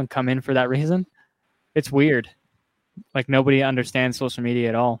already know and come in for that reason. It's weird. Like nobody understands social media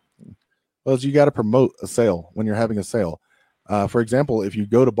at all. Well, you got to promote a sale when you're having a sale. For example, if you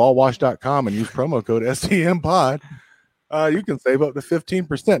go to ballwash.com and use promo code STMPod, you can save up to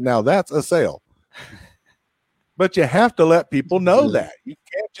 15%. Now that's a sale. But you have to let people know that. You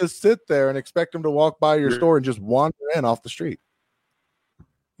can't just sit there and expect them to walk by your store and just wander in off the street.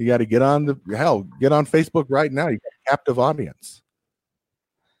 You got to get on Facebook right now. You got a captive audience.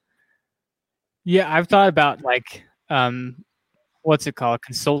 Yeah, I've thought about like what's it called?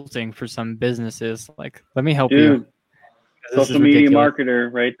 Consulting for some businesses. Like, let me help you. Dude, This is social media ridiculous.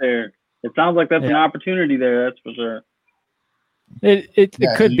 marketer right there. It sounds like that's an Yeah. opportunity there, that's for sure. It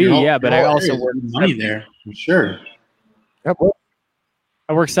could be, yeah, but I also work money there for sure. Yeah, well,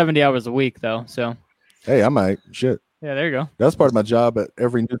 I work 70 hours a week though. So hey, I might. Shit. yeah, there you go. That's part of my job at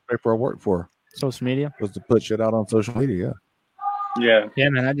every newspaper I work for Social media. was to put shit out on social media. Yeah. Yeah,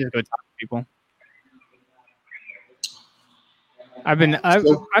 man, I just go talk to people.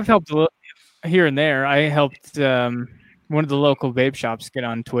 I've helped a little here and there. I helped one of the local vape shops get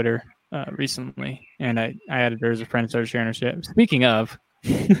on Twitter recently, and I added her as a friend, started sharing her shit. Speaking of,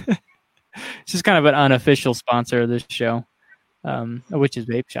 she's kind of an unofficial sponsor of this show, which is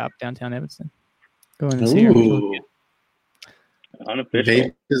Vape Shop downtown Evanston. Go in and see her. Ooh. Unofficial.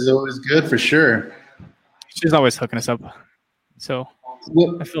 Vape is always good for sure. She's always hooking us up. So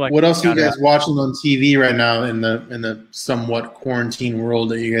I feel like What else are you we got guys watching on TV right now in the somewhat quarantine world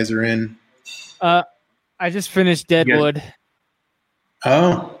that you guys are in? I I just finished Deadwood.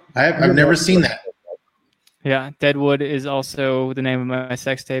 Oh, I've never seen that. Yeah, Deadwood is also the name of my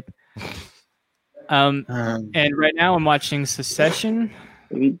sex tape. And right now I'm watching Succession.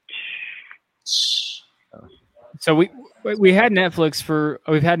 So we've had Netflix for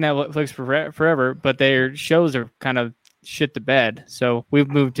forever, but their shows are kind of shit to bed. So we've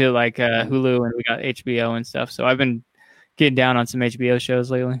moved to like Hulu, and we got HBO and stuff. So I've been getting down on some HBO shows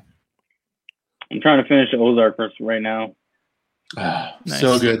lately. I'm trying to finish Ozark right now. Nice.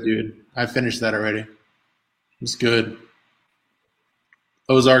 So good, dude. I finished that already. It's good.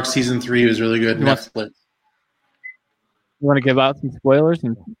 Ozark season 3 was really good. Netflix. You want to give out some spoilers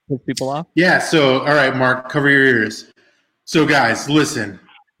and piss people off? Yeah. So, all right, Mark, cover your ears. So, guys, listen.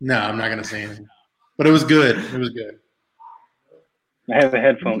 No, I'm not gonna say anything. But it was good. It was good. I have a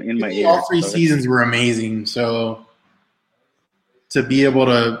headphone in my ear. All 3 seasons were amazing. So, to be able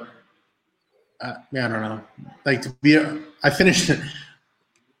to, I don't know, like I finished it.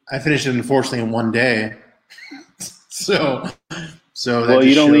 Unfortunately in one day. So well,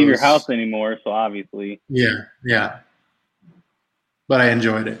 you don't leave your house anymore, so obviously. Yeah. But I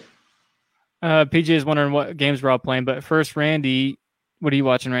enjoyed it. PJ is wondering what games we're all playing, but first, Randy, what are you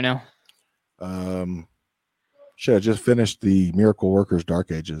watching right now? I just finished the Miracle Workers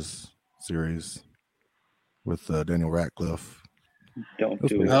Dark Ages series with Daniel Radcliffe. Don't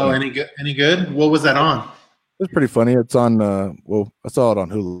do it. Oh, any good? What was that on? It's pretty funny. It's on. I saw it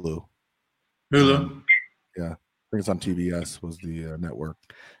on Hulu. Hulu. Yeah, I think it's on TBS. Was the network.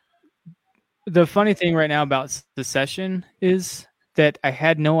 The funny thing right now about Succession is that I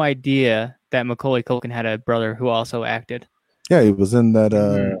had no idea that Macaulay Culkin had a brother who also acted. Yeah, he was in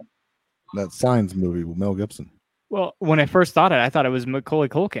that Signs movie with Mel Gibson. Well, when I first thought it, I thought it was Macaulay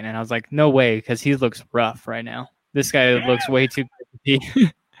Culkin, and I was like, no way, because he looks rough right now. This guy looks way too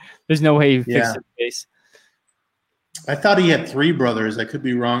creepy. There's no way he fixed his face. I thought he had 3 brothers. I could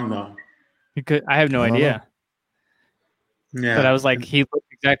be wrong, though. I have no idea. Yeah. But I was like, he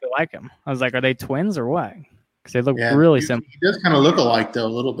looked exactly like him. I was like, are they twins or what? Because they look really similar. He does kind of look alike, though, a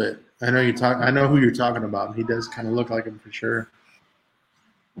little bit. I know who you're talking about. He does kind of look like him for sure.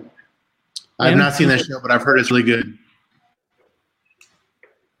 I've not seen that show, but I've heard it's really good.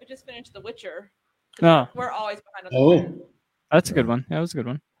 We just finished The Witcher. Oh. We're always behind on the Witcher. That's a good one. That was a good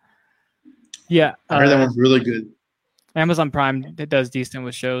one. Yeah. I heard that one's really good. Amazon Prime does decent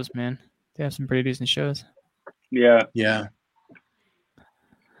with shows, man. They have some pretty decent shows. Yeah. Yeah.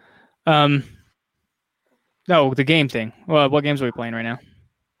 No, the game thing. Well, what games are we playing right now?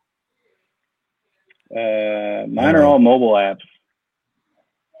 Mine are all mobile apps.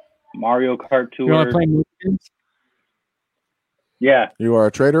 Mario Kart Tour. You want to play mobile games? Yeah. You are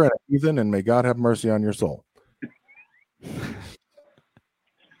a traitor and a heathen, and may God have mercy on your soul.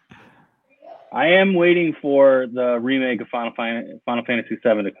 I am waiting for the remake of Final Fantasy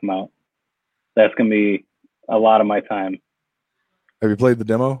VII to come out. That's going to be a lot of my time. Have you played the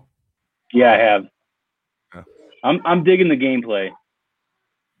demo? Yeah, I have. Yeah. I'm digging the gameplay.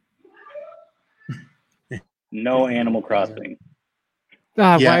 No Animal Crossing.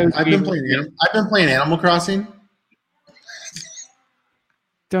 I've been playing Animal Crossing.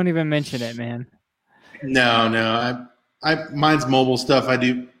 Don't even mention it, man. No. Mine's mobile stuff. I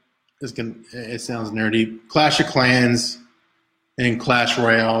do. It sounds nerdy. Clash of Clans and Clash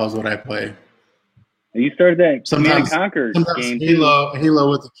Royale is what I play. You started that sometimes Conquer game Halo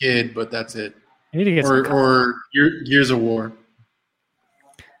with a kid, but that's it. I need to get or Gears of War.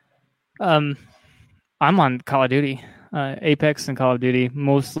 I'm on Call of Duty, Apex and Call of Duty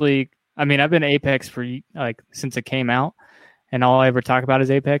mostly. I mean, I've been Apex for since it came out, and all I ever talk about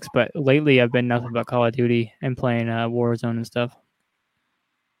is Apex. But lately, I've been nothing but Call of Duty and playing Warzone and stuff.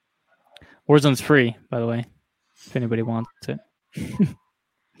 Warzone's free, by the way, if anybody wants it.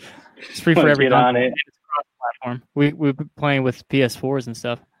 It's free for every on it. It's cross-platform. We've been playing with PS4s and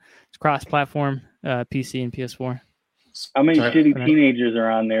stuff. It's cross-platform, PC and PS4. How many shitty teenagers are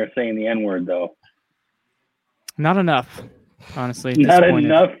on there saying the N-word, though? Not enough, honestly. Not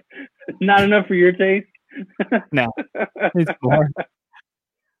enough? Not enough for your taste? No. It's more.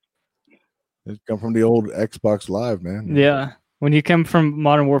 It come from the old Xbox Live, man. Yeah. When you come from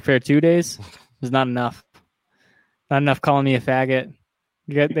Modern Warfare 2 days, there's not enough. Not enough calling me a faggot.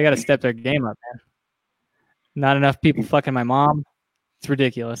 They got to step their game up, man. Not enough people fucking my mom. It's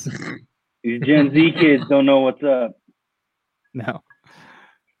ridiculous. These Gen Z kids don't know what's up. No.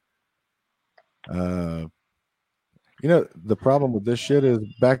 The problem with this shit is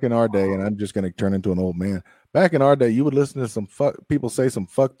back in our day, and I'm just going to turn into an old man. Back in our day, you would listen to some people say some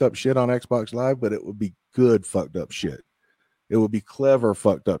fucked up shit on Xbox Live, but it would be good fucked up shit. it would be clever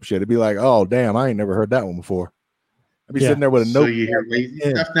fucked up shit. It'd be like, oh damn, I ain't never heard that one before. I'd be sitting there with a So note. you hear lazy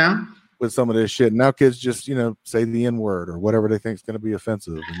stuff now? With some of this shit. Now kids just, say the N-word or whatever they think is going to be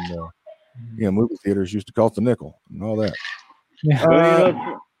offensive. And, movie theaters used to cost a nickel and all that. Yeah.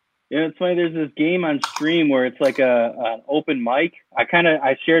 It's funny. There's this game on stream where it's like an open mic. I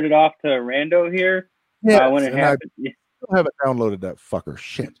shared it off to Rando here when it happened. I haven't downloaded that fucker.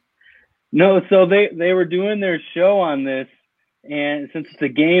 Shit. No, so they were doing their show on this, and since it's a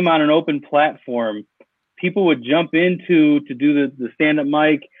game on an open platform, people would jump into to do the stand-up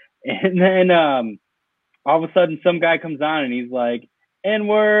mic, and then all of a sudden some guy comes on and he's like,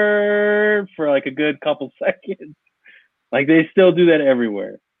 N-word for like a good couple seconds. Like they still do that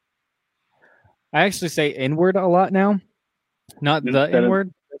everywhere. I actually say N-word a lot now. Not the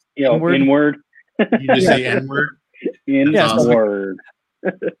N-word. N-word. You just say N-word? N-word.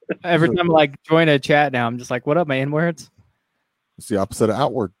 Every time I join a chat now, I'm just like, what up, my N-words? It's the opposite of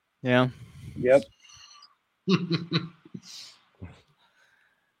outward. Yeah. Yep.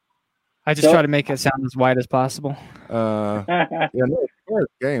 I just try to make it sound as wide as possible.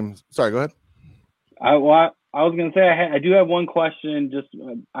 Games. Sorry, go ahead. I was going to say I do have one question. Just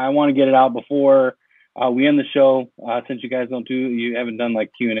I want to get it out before we end the show. Since you guys you haven't done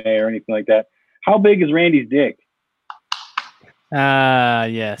like Q&A or anything like that. How big is Randy's dick?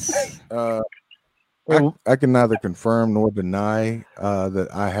 Yes. I can neither confirm nor deny that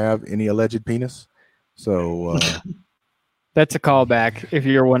I have any alleged penis. So that's a callback. If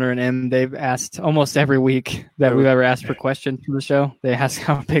you're wondering, and they've asked almost every week that we've ever asked for questions from the show. They ask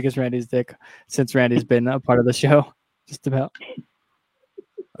how big is Randy's dick since Randy's been a part of the show. Just about.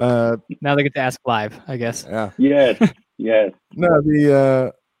 Now they get to ask live, I guess. Yeah. Yes.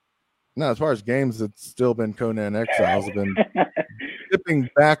 No, as far as games, it's still been Conan Exiles. I've been dipping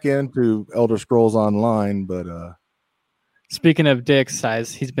back into Elder Scrolls Online, but speaking of dick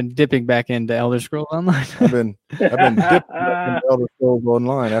size, he's been dipping back into Elder Scrolls Online. I've been dipping back into Elder Scrolls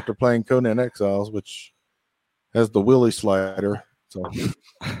Online after playing Conan Exiles, which has the Willy slider. So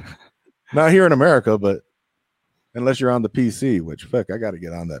not here in America, but unless you're on the PC, which fuck, I got to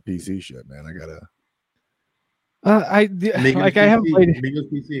get on that PC shit, man. I gotta. I haven't played Amigos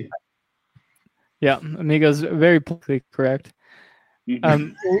PC. Yeah, Amigo's very politically correct.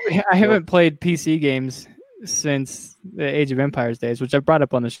 I haven't played PC games since the Age of Empires days, which I've brought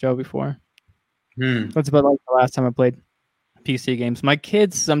up on the show before. That's about like the last time I played PC games. My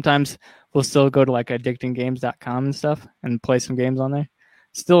kids sometimes will still go to like addictinggames.com and stuff and play some games on there.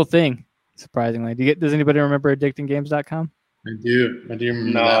 Still a thing, surprisingly. Does anybody remember addictinggames.com? I do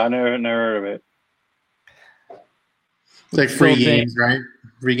remember No, that. I never heard of it. It's like free games, right?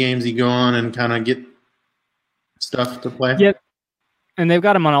 Free games you go on and kind of get stuff to play. Yep. And they've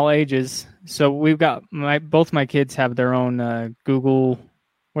got them on all ages. So we've got both my kids have their own Google,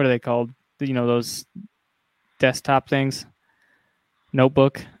 what are they called? Those desktop things.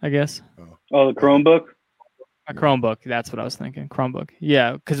 Notebook, I guess. Oh, the Chromebook? A Chromebook. That's what I was thinking. Chromebook.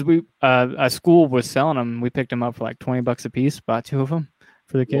 Yeah, because a school was selling them. We picked them up for like $20 a piece. Bought 2 of them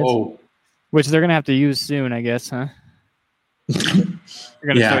for the kids. Whoa. Which they're gonna have to use soon, I guess, huh? They're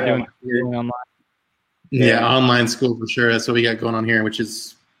gonna start doing online. Yeah, online school for sure. That's what we got going on here, which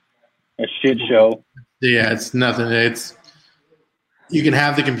is a shit show. Yeah, it's nothing. You can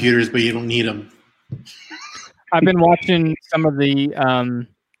have the computers, but you don't need them. I've been watching some of the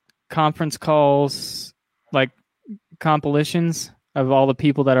conference calls, like compilations of all the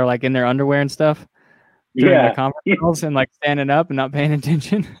people that are like in their underwear and stuff during the conference calls and like standing up and not paying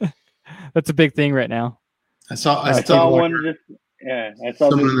attention. That's a big thing right now. I saw one. I saw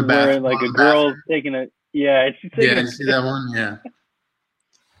someone in the back, like a girl taking a. Yeah, she's taking did you see that one? Yeah.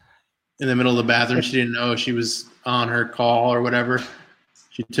 In the middle of the bathroom, she didn't know she was on her call or whatever.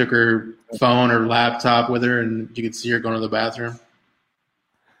 She took her phone or laptop with her, and you could see her going to the bathroom.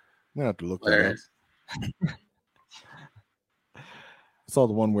 I'm gonna have to look that up. I saw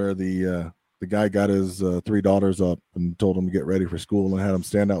the one where the guy got his 3 daughters up and told them to get ready for school and had them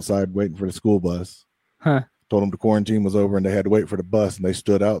stand outside waiting for the school bus. Huh. Told them the quarantine was over and they had to wait for the bus, and they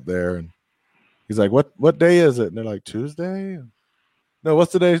stood out there. And he's like, "What day is it?" And they're like, "Tuesday." No,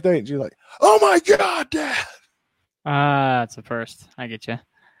 what's today's date? And she's like, "Oh my God, Dad!" That's a first. I get you.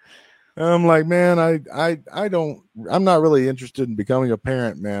 I'm like, man, I'm not really interested in becoming a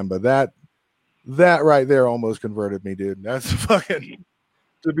parent, man. But that right there almost converted me, dude. That's fucking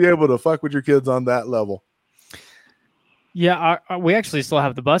to be able to fuck with your kids on that level. Yeah, we actually still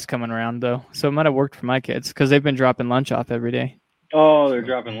have the bus coming around though, so it might have worked for my kids because they've been dropping lunch off every day. Oh, they're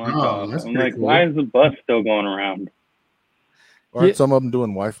dropping lunch off. I'm like, cool. Why is the bus still going around? Aren't some of them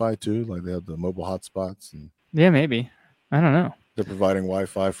doing Wi-Fi too? Like they have the mobile hotspots. Yeah, maybe. I don't know. They're providing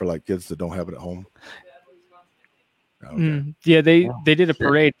Wi-Fi for like kids that don't have it at home. Yeah, they did a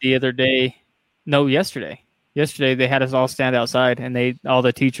parade the other day. No, yesterday. Yesterday they had us all stand outside, and all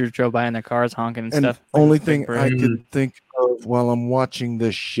the teachers drove by in their cars honking and stuff. Only thing I could think of while I'm watching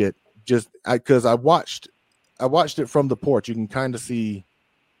this shit, because I watched it from the porch. You can kind of see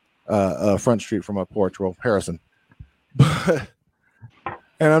Front Street from my porch, well, Harrison. But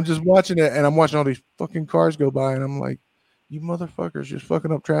and I'm just watching it, and I'm watching all these fucking cars go by, and I'm like, you motherfuckers just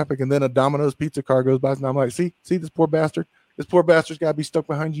fucking up traffic. And then a Domino's pizza car goes by, and I'm like, see this poor bastard. This poor bastard's got to be stuck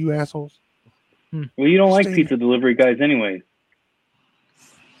behind you assholes. Well, you don't like pizza delivery guys anyway.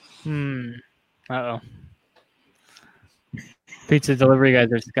 Uh-oh. Pizza delivery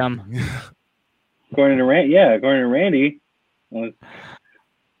guys are scum. According to Randy.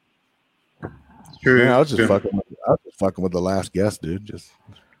 True. Yeah, I was just fucking with the last guest, dude. Just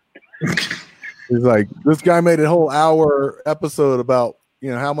he's like, this guy made a whole hour episode about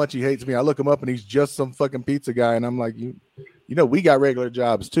how much he hates me. I look him up and he's just some fucking pizza guy, and I'm like, we got regular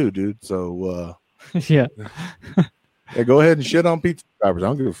jobs too, dude. So yeah. Go ahead and shit on pizza drivers. I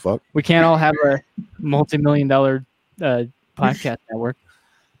don't give a fuck. We can't all have a multi-million-dollar podcast network.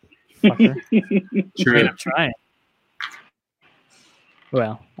 Fucker. True. I'm trying.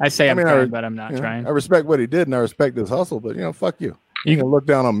 Well, I'm trying, but I'm not trying. I respect what he did, and I respect his hustle, but fuck you. You can look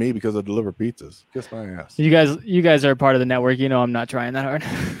down on me because I deliver pizzas. Kiss my ass. You guys are part of the network. I'm not trying that hard.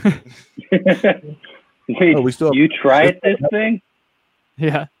 Wait, you tried this thing?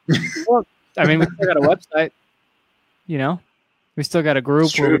 Yeah. Well, we still got a website. We still got a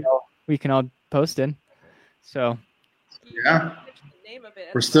group where we can all post in. So. Yeah.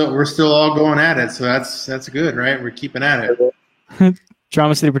 We're still all going at it, so that's good, right? We're keeping at it.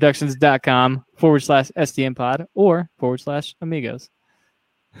 TraumaCityProductions.com/SDM pod or /amigos.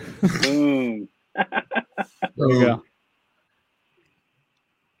 Boom. There you go.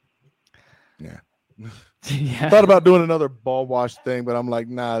 Yeah. Yeah. Thought about doing another ball wash thing, but I'm like,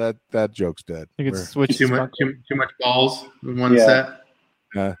 nah, that joke's dead. You could switch too much balls in one set.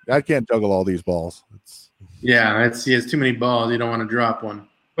 I can't juggle all these balls. It's too many balls. You don't want to drop one.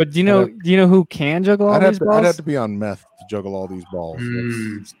 But do you know who can juggle all these balls? I'd have to be on meth to juggle all these balls.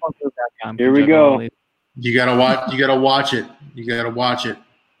 Here we go. You gotta watch. You gotta watch it.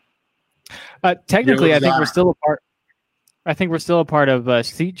 Technically, I think we're still a part. I think we're still a part of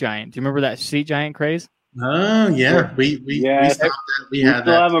Seat Giant. Do you remember that Seat Giant craze? Oh yeah, we stopped that. We still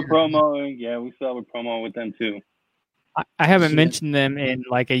have a promo. Yeah, we still have a promo with them too. I haven't mentioned them in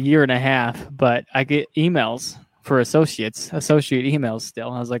like a year and a half, but I get emails for associate emails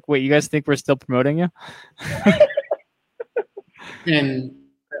still. I was like, wait, you guys think we're still promoting you? And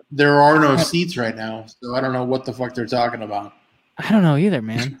there are no seats right now, so I don't know what the fuck they're talking about. I don't know either,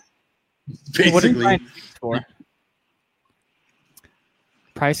 man. Basically, what are you buying seats for?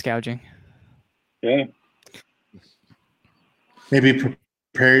 Price gouging. Yeah. Maybe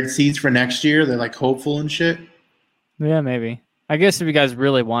prepared seats for next year. They're like hopeful and shit. Yeah, maybe. I guess if you guys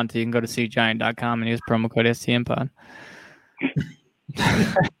really want to, you can go to seatgiant.com and use promo code STMPod.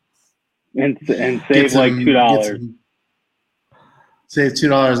 and save like $2. Save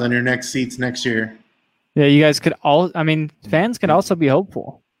 $2 on your next seats next year. Yeah, you guys could fans can also be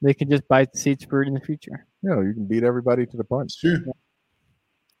hopeful. They could just buy seats for it in the future. Yeah, you can beat everybody to the punch. Sure.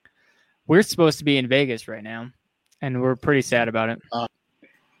 We're supposed to be in Vegas right now, and we're pretty sad about it.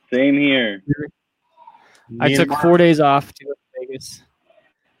 Same here. I took 4 days off to go to Vegas.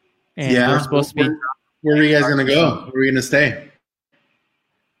 And we're supposed to be. Where are you guys gonna go? Where are we gonna stay?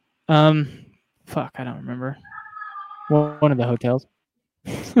 Fuck, I don't remember. One of the hotels.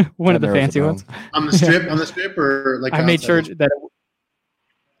 One of the fancy ones. On the strip? On the strip or like I made sure that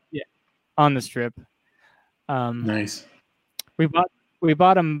on the strip. Nice. We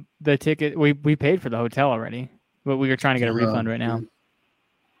bought them the ticket. We paid for the hotel already, but we were trying to get a refund right now.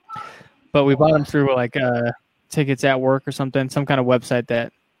 But we bought them through like tickets at work or something, some kind of website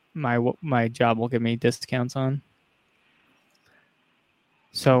that my job will give me discounts on.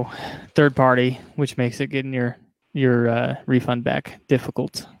 So third party, which makes it getting your refund back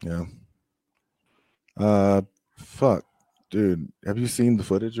difficult. Yeah. Fuck, dude. Have you seen the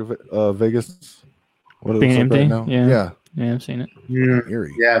footage of Vegas? What being empty? Right now? Yeah, I've seen it.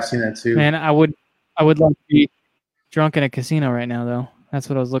 Eerie. Yeah, I've seen that too. Man, I would love to be drunk in a casino right now, though. That's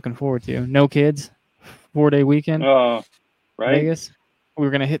what I was looking forward to. No kids, 4-day weekend. Right. Vegas. We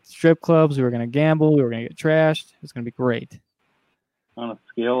were gonna hit strip clubs. We were gonna gamble. We were gonna get trashed. It was gonna be great. On a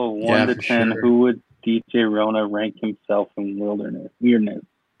scale of 1 to 10, who would DJ Rona rank himself in weirdness?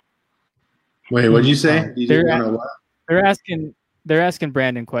 Wait, what'd you say? DJ Rona what? They're asking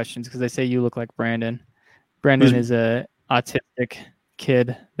Brandon questions because they say you look like Brandon. Brandon is a autistic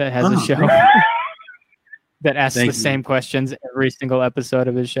kid that has a show that asks the same questions every single episode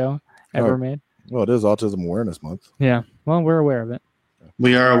of his show ever made. Well, it is Autism Awareness Month. Yeah. Well, we're aware of it.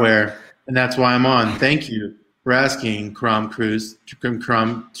 We are aware, and that's why I'm on. Thank you for asking, Crum Cruise,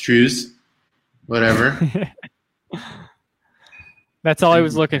 whatever. That's all I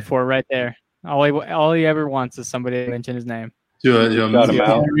was looking for right there. All he ever wants is somebody to mention his name. Shout him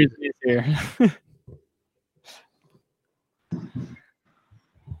out. He's here.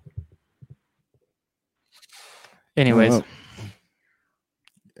 Anyways,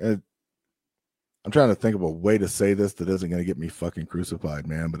 I'm trying to think of a way to say this that isn't going to get me fucking crucified,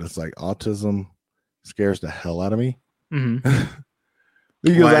 man. But it's like autism scares the hell out of me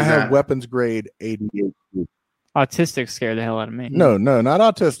because I have weapons grade ADHD. Autistic scared the hell out of me. No, not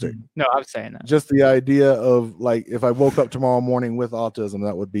autistic. No, I'm saying that. Just the idea of like if I woke up tomorrow morning with autism,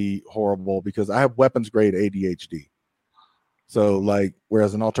 that would be horrible because I have weapons grade ADHD. So like,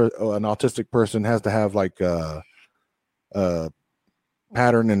 whereas an autistic person has to have like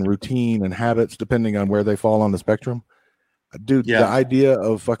pattern and routine and habits depending on where they fall on the spectrum. Dude, the idea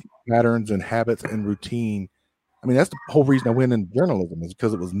of fucking patterns and habits and routine. I mean, that's the whole reason I went in journalism is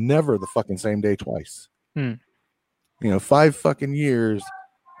because it was never the fucking same day twice. 5 fucking years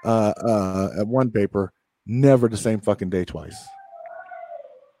at one paper, never the same fucking day twice.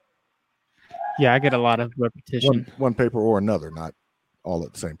 Yeah, I get a lot of repetition. One paper or another, not all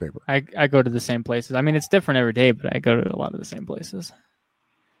at the same paper. I go to the same places. I mean, it's different every day, but I go to a lot of the same places.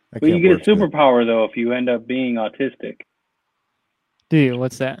 Well, you get a superpower, though, if you end up being autistic. Do you?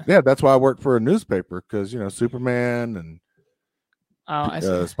 What's that? Yeah, that's why I work for a newspaper, because, Superman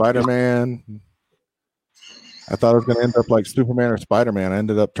and Spider-Man. I thought I was going to end up like Superman or Spider-Man. I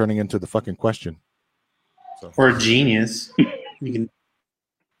ended up turning into the fucking Question. So. Or a genius. You can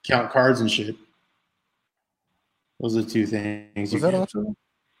count cards and shit. Those are 2 things. Was that autism?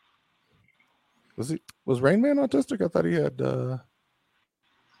 Was Rain Man autistic? I thought he had.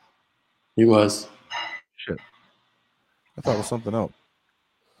 He was. Shit. I thought it was something else.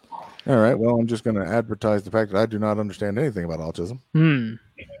 All right. Well, I'm just going to advertise the fact that I do not understand anything about autism.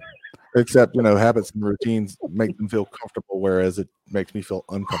 Except, habits and routines make them feel comfortable, whereas it makes me feel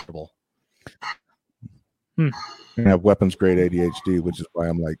uncomfortable. I have weapons grade ADHD, which is why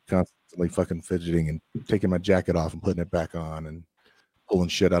I'm like constantly fucking fidgeting and taking my jacket off and putting it back on and pulling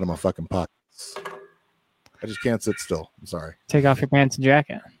shit out of my fucking pockets. I just can't sit still. I'm sorry. Take off your pants and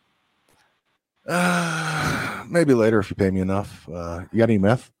jacket. Maybe later if you pay me enough. You got any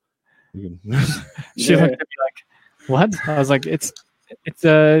meth? You can... She looked at me like, what? I was like, it's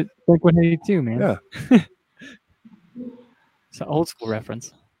Blink-182, man. Yeah. It's an old school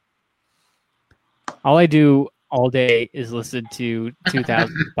reference. All I do all day is listen to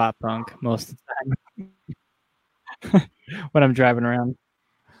 2000 pop punk most of the time when I'm driving around.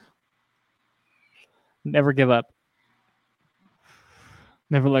 Never give up.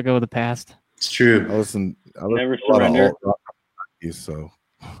 Never let go of the past. It's true. I listen never surrender. So,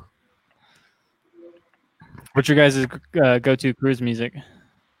 what's your guys' go-to cruise music?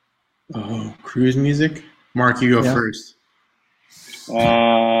 Oh, cruise music? Mark, you go first.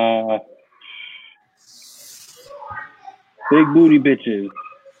 Big Booty Bitches.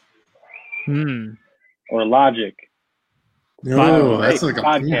 Or Logic. No, that's like a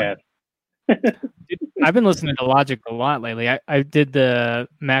podcast. I've been listening to Logic a lot lately. I did the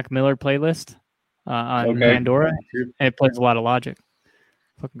Mac Miller playlist on Pandora, and it plays a lot of Logic.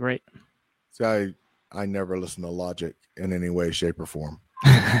 Fucking great. See, I never listen to Logic in any way, shape, or form.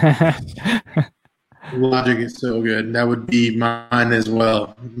 Logic is so good. That would be mine as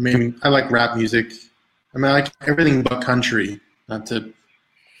well. I mean, I like rap music. I mean, I like everything but country. Not to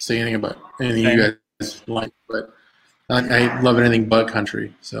say anything about anything you guys like, but I love anything but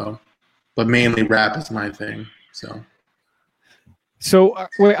country. So, but mainly rap is my thing. So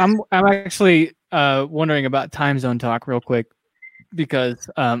wait, I'm actually wondering about time zone talk real quick because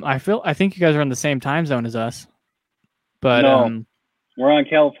I think you guys are on the same time zone as us, but no, we're on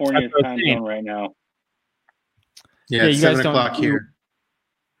California's time zone right now. Yeah, it's 7 o'clock here.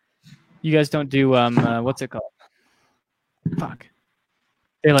 You guys don't do what's it called? Fuck.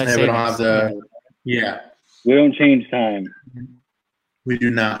 Daylight savings. We don't have the. Yeah. We don't change time. We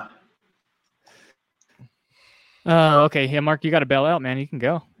do not. Oh, okay. Yeah, Mark, you got to bail out, man. You can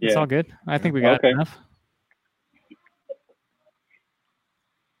go. Yeah. It's all good. I think we got enough.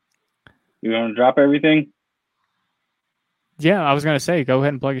 You want to drop everything? Yeah, I was going to say, go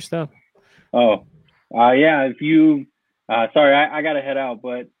ahead and plug your stuff. Oh, yeah. If you, sorry, I got to head out,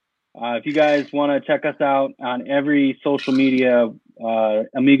 but if you guys want to check us out on every social media,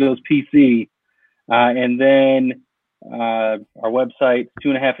 Amigos PC, and then Our website,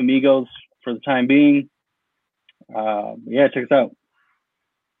 2.5 Amigos for the time being. Yeah, check us out.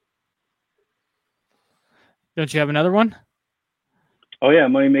 Don't you have another one? Oh yeah,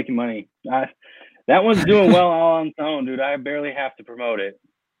 Money Making Money. That one's doing well all on its own, dude. I barely have to promote it.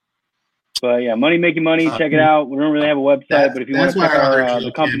 But yeah, Money Making Money. Check it out. We don't really have a website, but if you want to check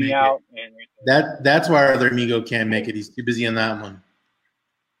the company out, that's why our other amigo can't make it. He's too busy on that one.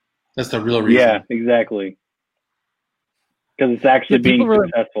 That's the real reason. Yeah, exactly. Because it's actually being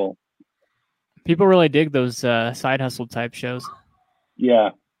successful. People really dig those side hustle type shows.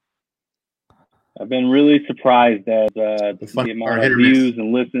 Yeah. I've been really surprised at the amount of views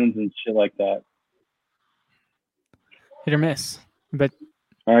and listens and shit like that. Hit or miss. But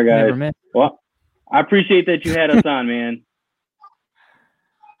all right, guys. Well, I appreciate that you had us on, man.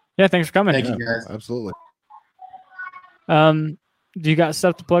 Yeah, thanks for coming. Thank you, guys. Absolutely. Do you got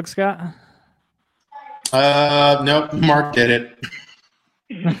stuff to plug, Scott? Nope. Mark did it.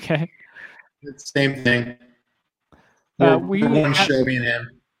 Okay. It's the same thing. We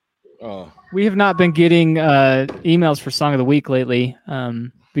have not been getting emails for Song of the Week lately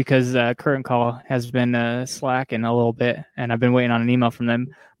because Current Call has been slacking a little bit, and I've been waiting on an email from them.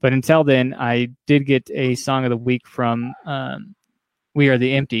 But until then, I did get a Song of the Week from We Are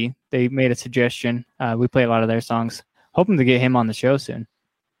the Empty. They made a suggestion. We play a lot of their songs. Hoping to get him on the show soon.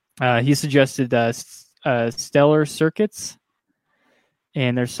 He suggested Stellar Circuits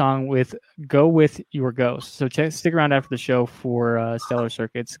and their song with Go With Your Ghost. So stick around after the show for Stellar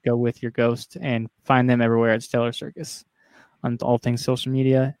Circuits, Go With Your Ghost, and find them everywhere at Stellar Circus on all things social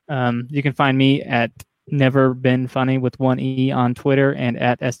media. You can find me at Never Been Funny with 1 E on Twitter and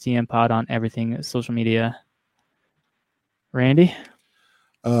at STM Pod on everything social media. Randy?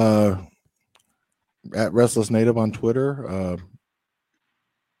 At Restless Native on Twitter.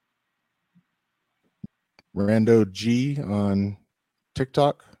 Rando G on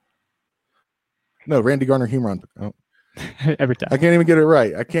TikTok. No, Randy Garner Humor on every time. I can't even get it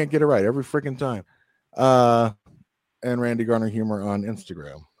right. I can't get it right every freaking time. And Randy Garner Humor on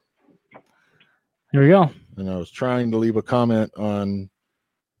Instagram. Here we go. And I was trying to leave a comment on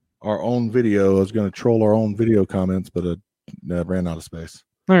our own video. I was going to troll our own video comments, but I ran out of space.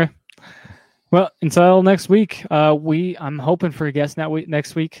 Okay. Well, until next week, I'm hoping for a guest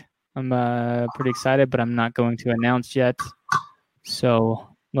next week. I'm pretty excited, but I'm not going to announce yet. So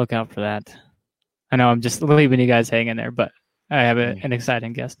look out for that. I know I'm just leaving you guys hanging there, but I have an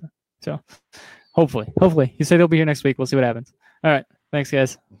exciting guest. So hopefully, you say they'll be here next week. We'll see what happens. All right. Thanks,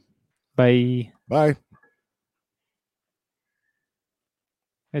 guys. Bye. Bye.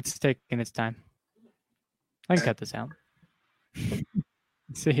 It's taking its time. I can cut this out.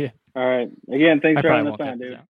 See you. All right. Again, thanks for having us on, dude.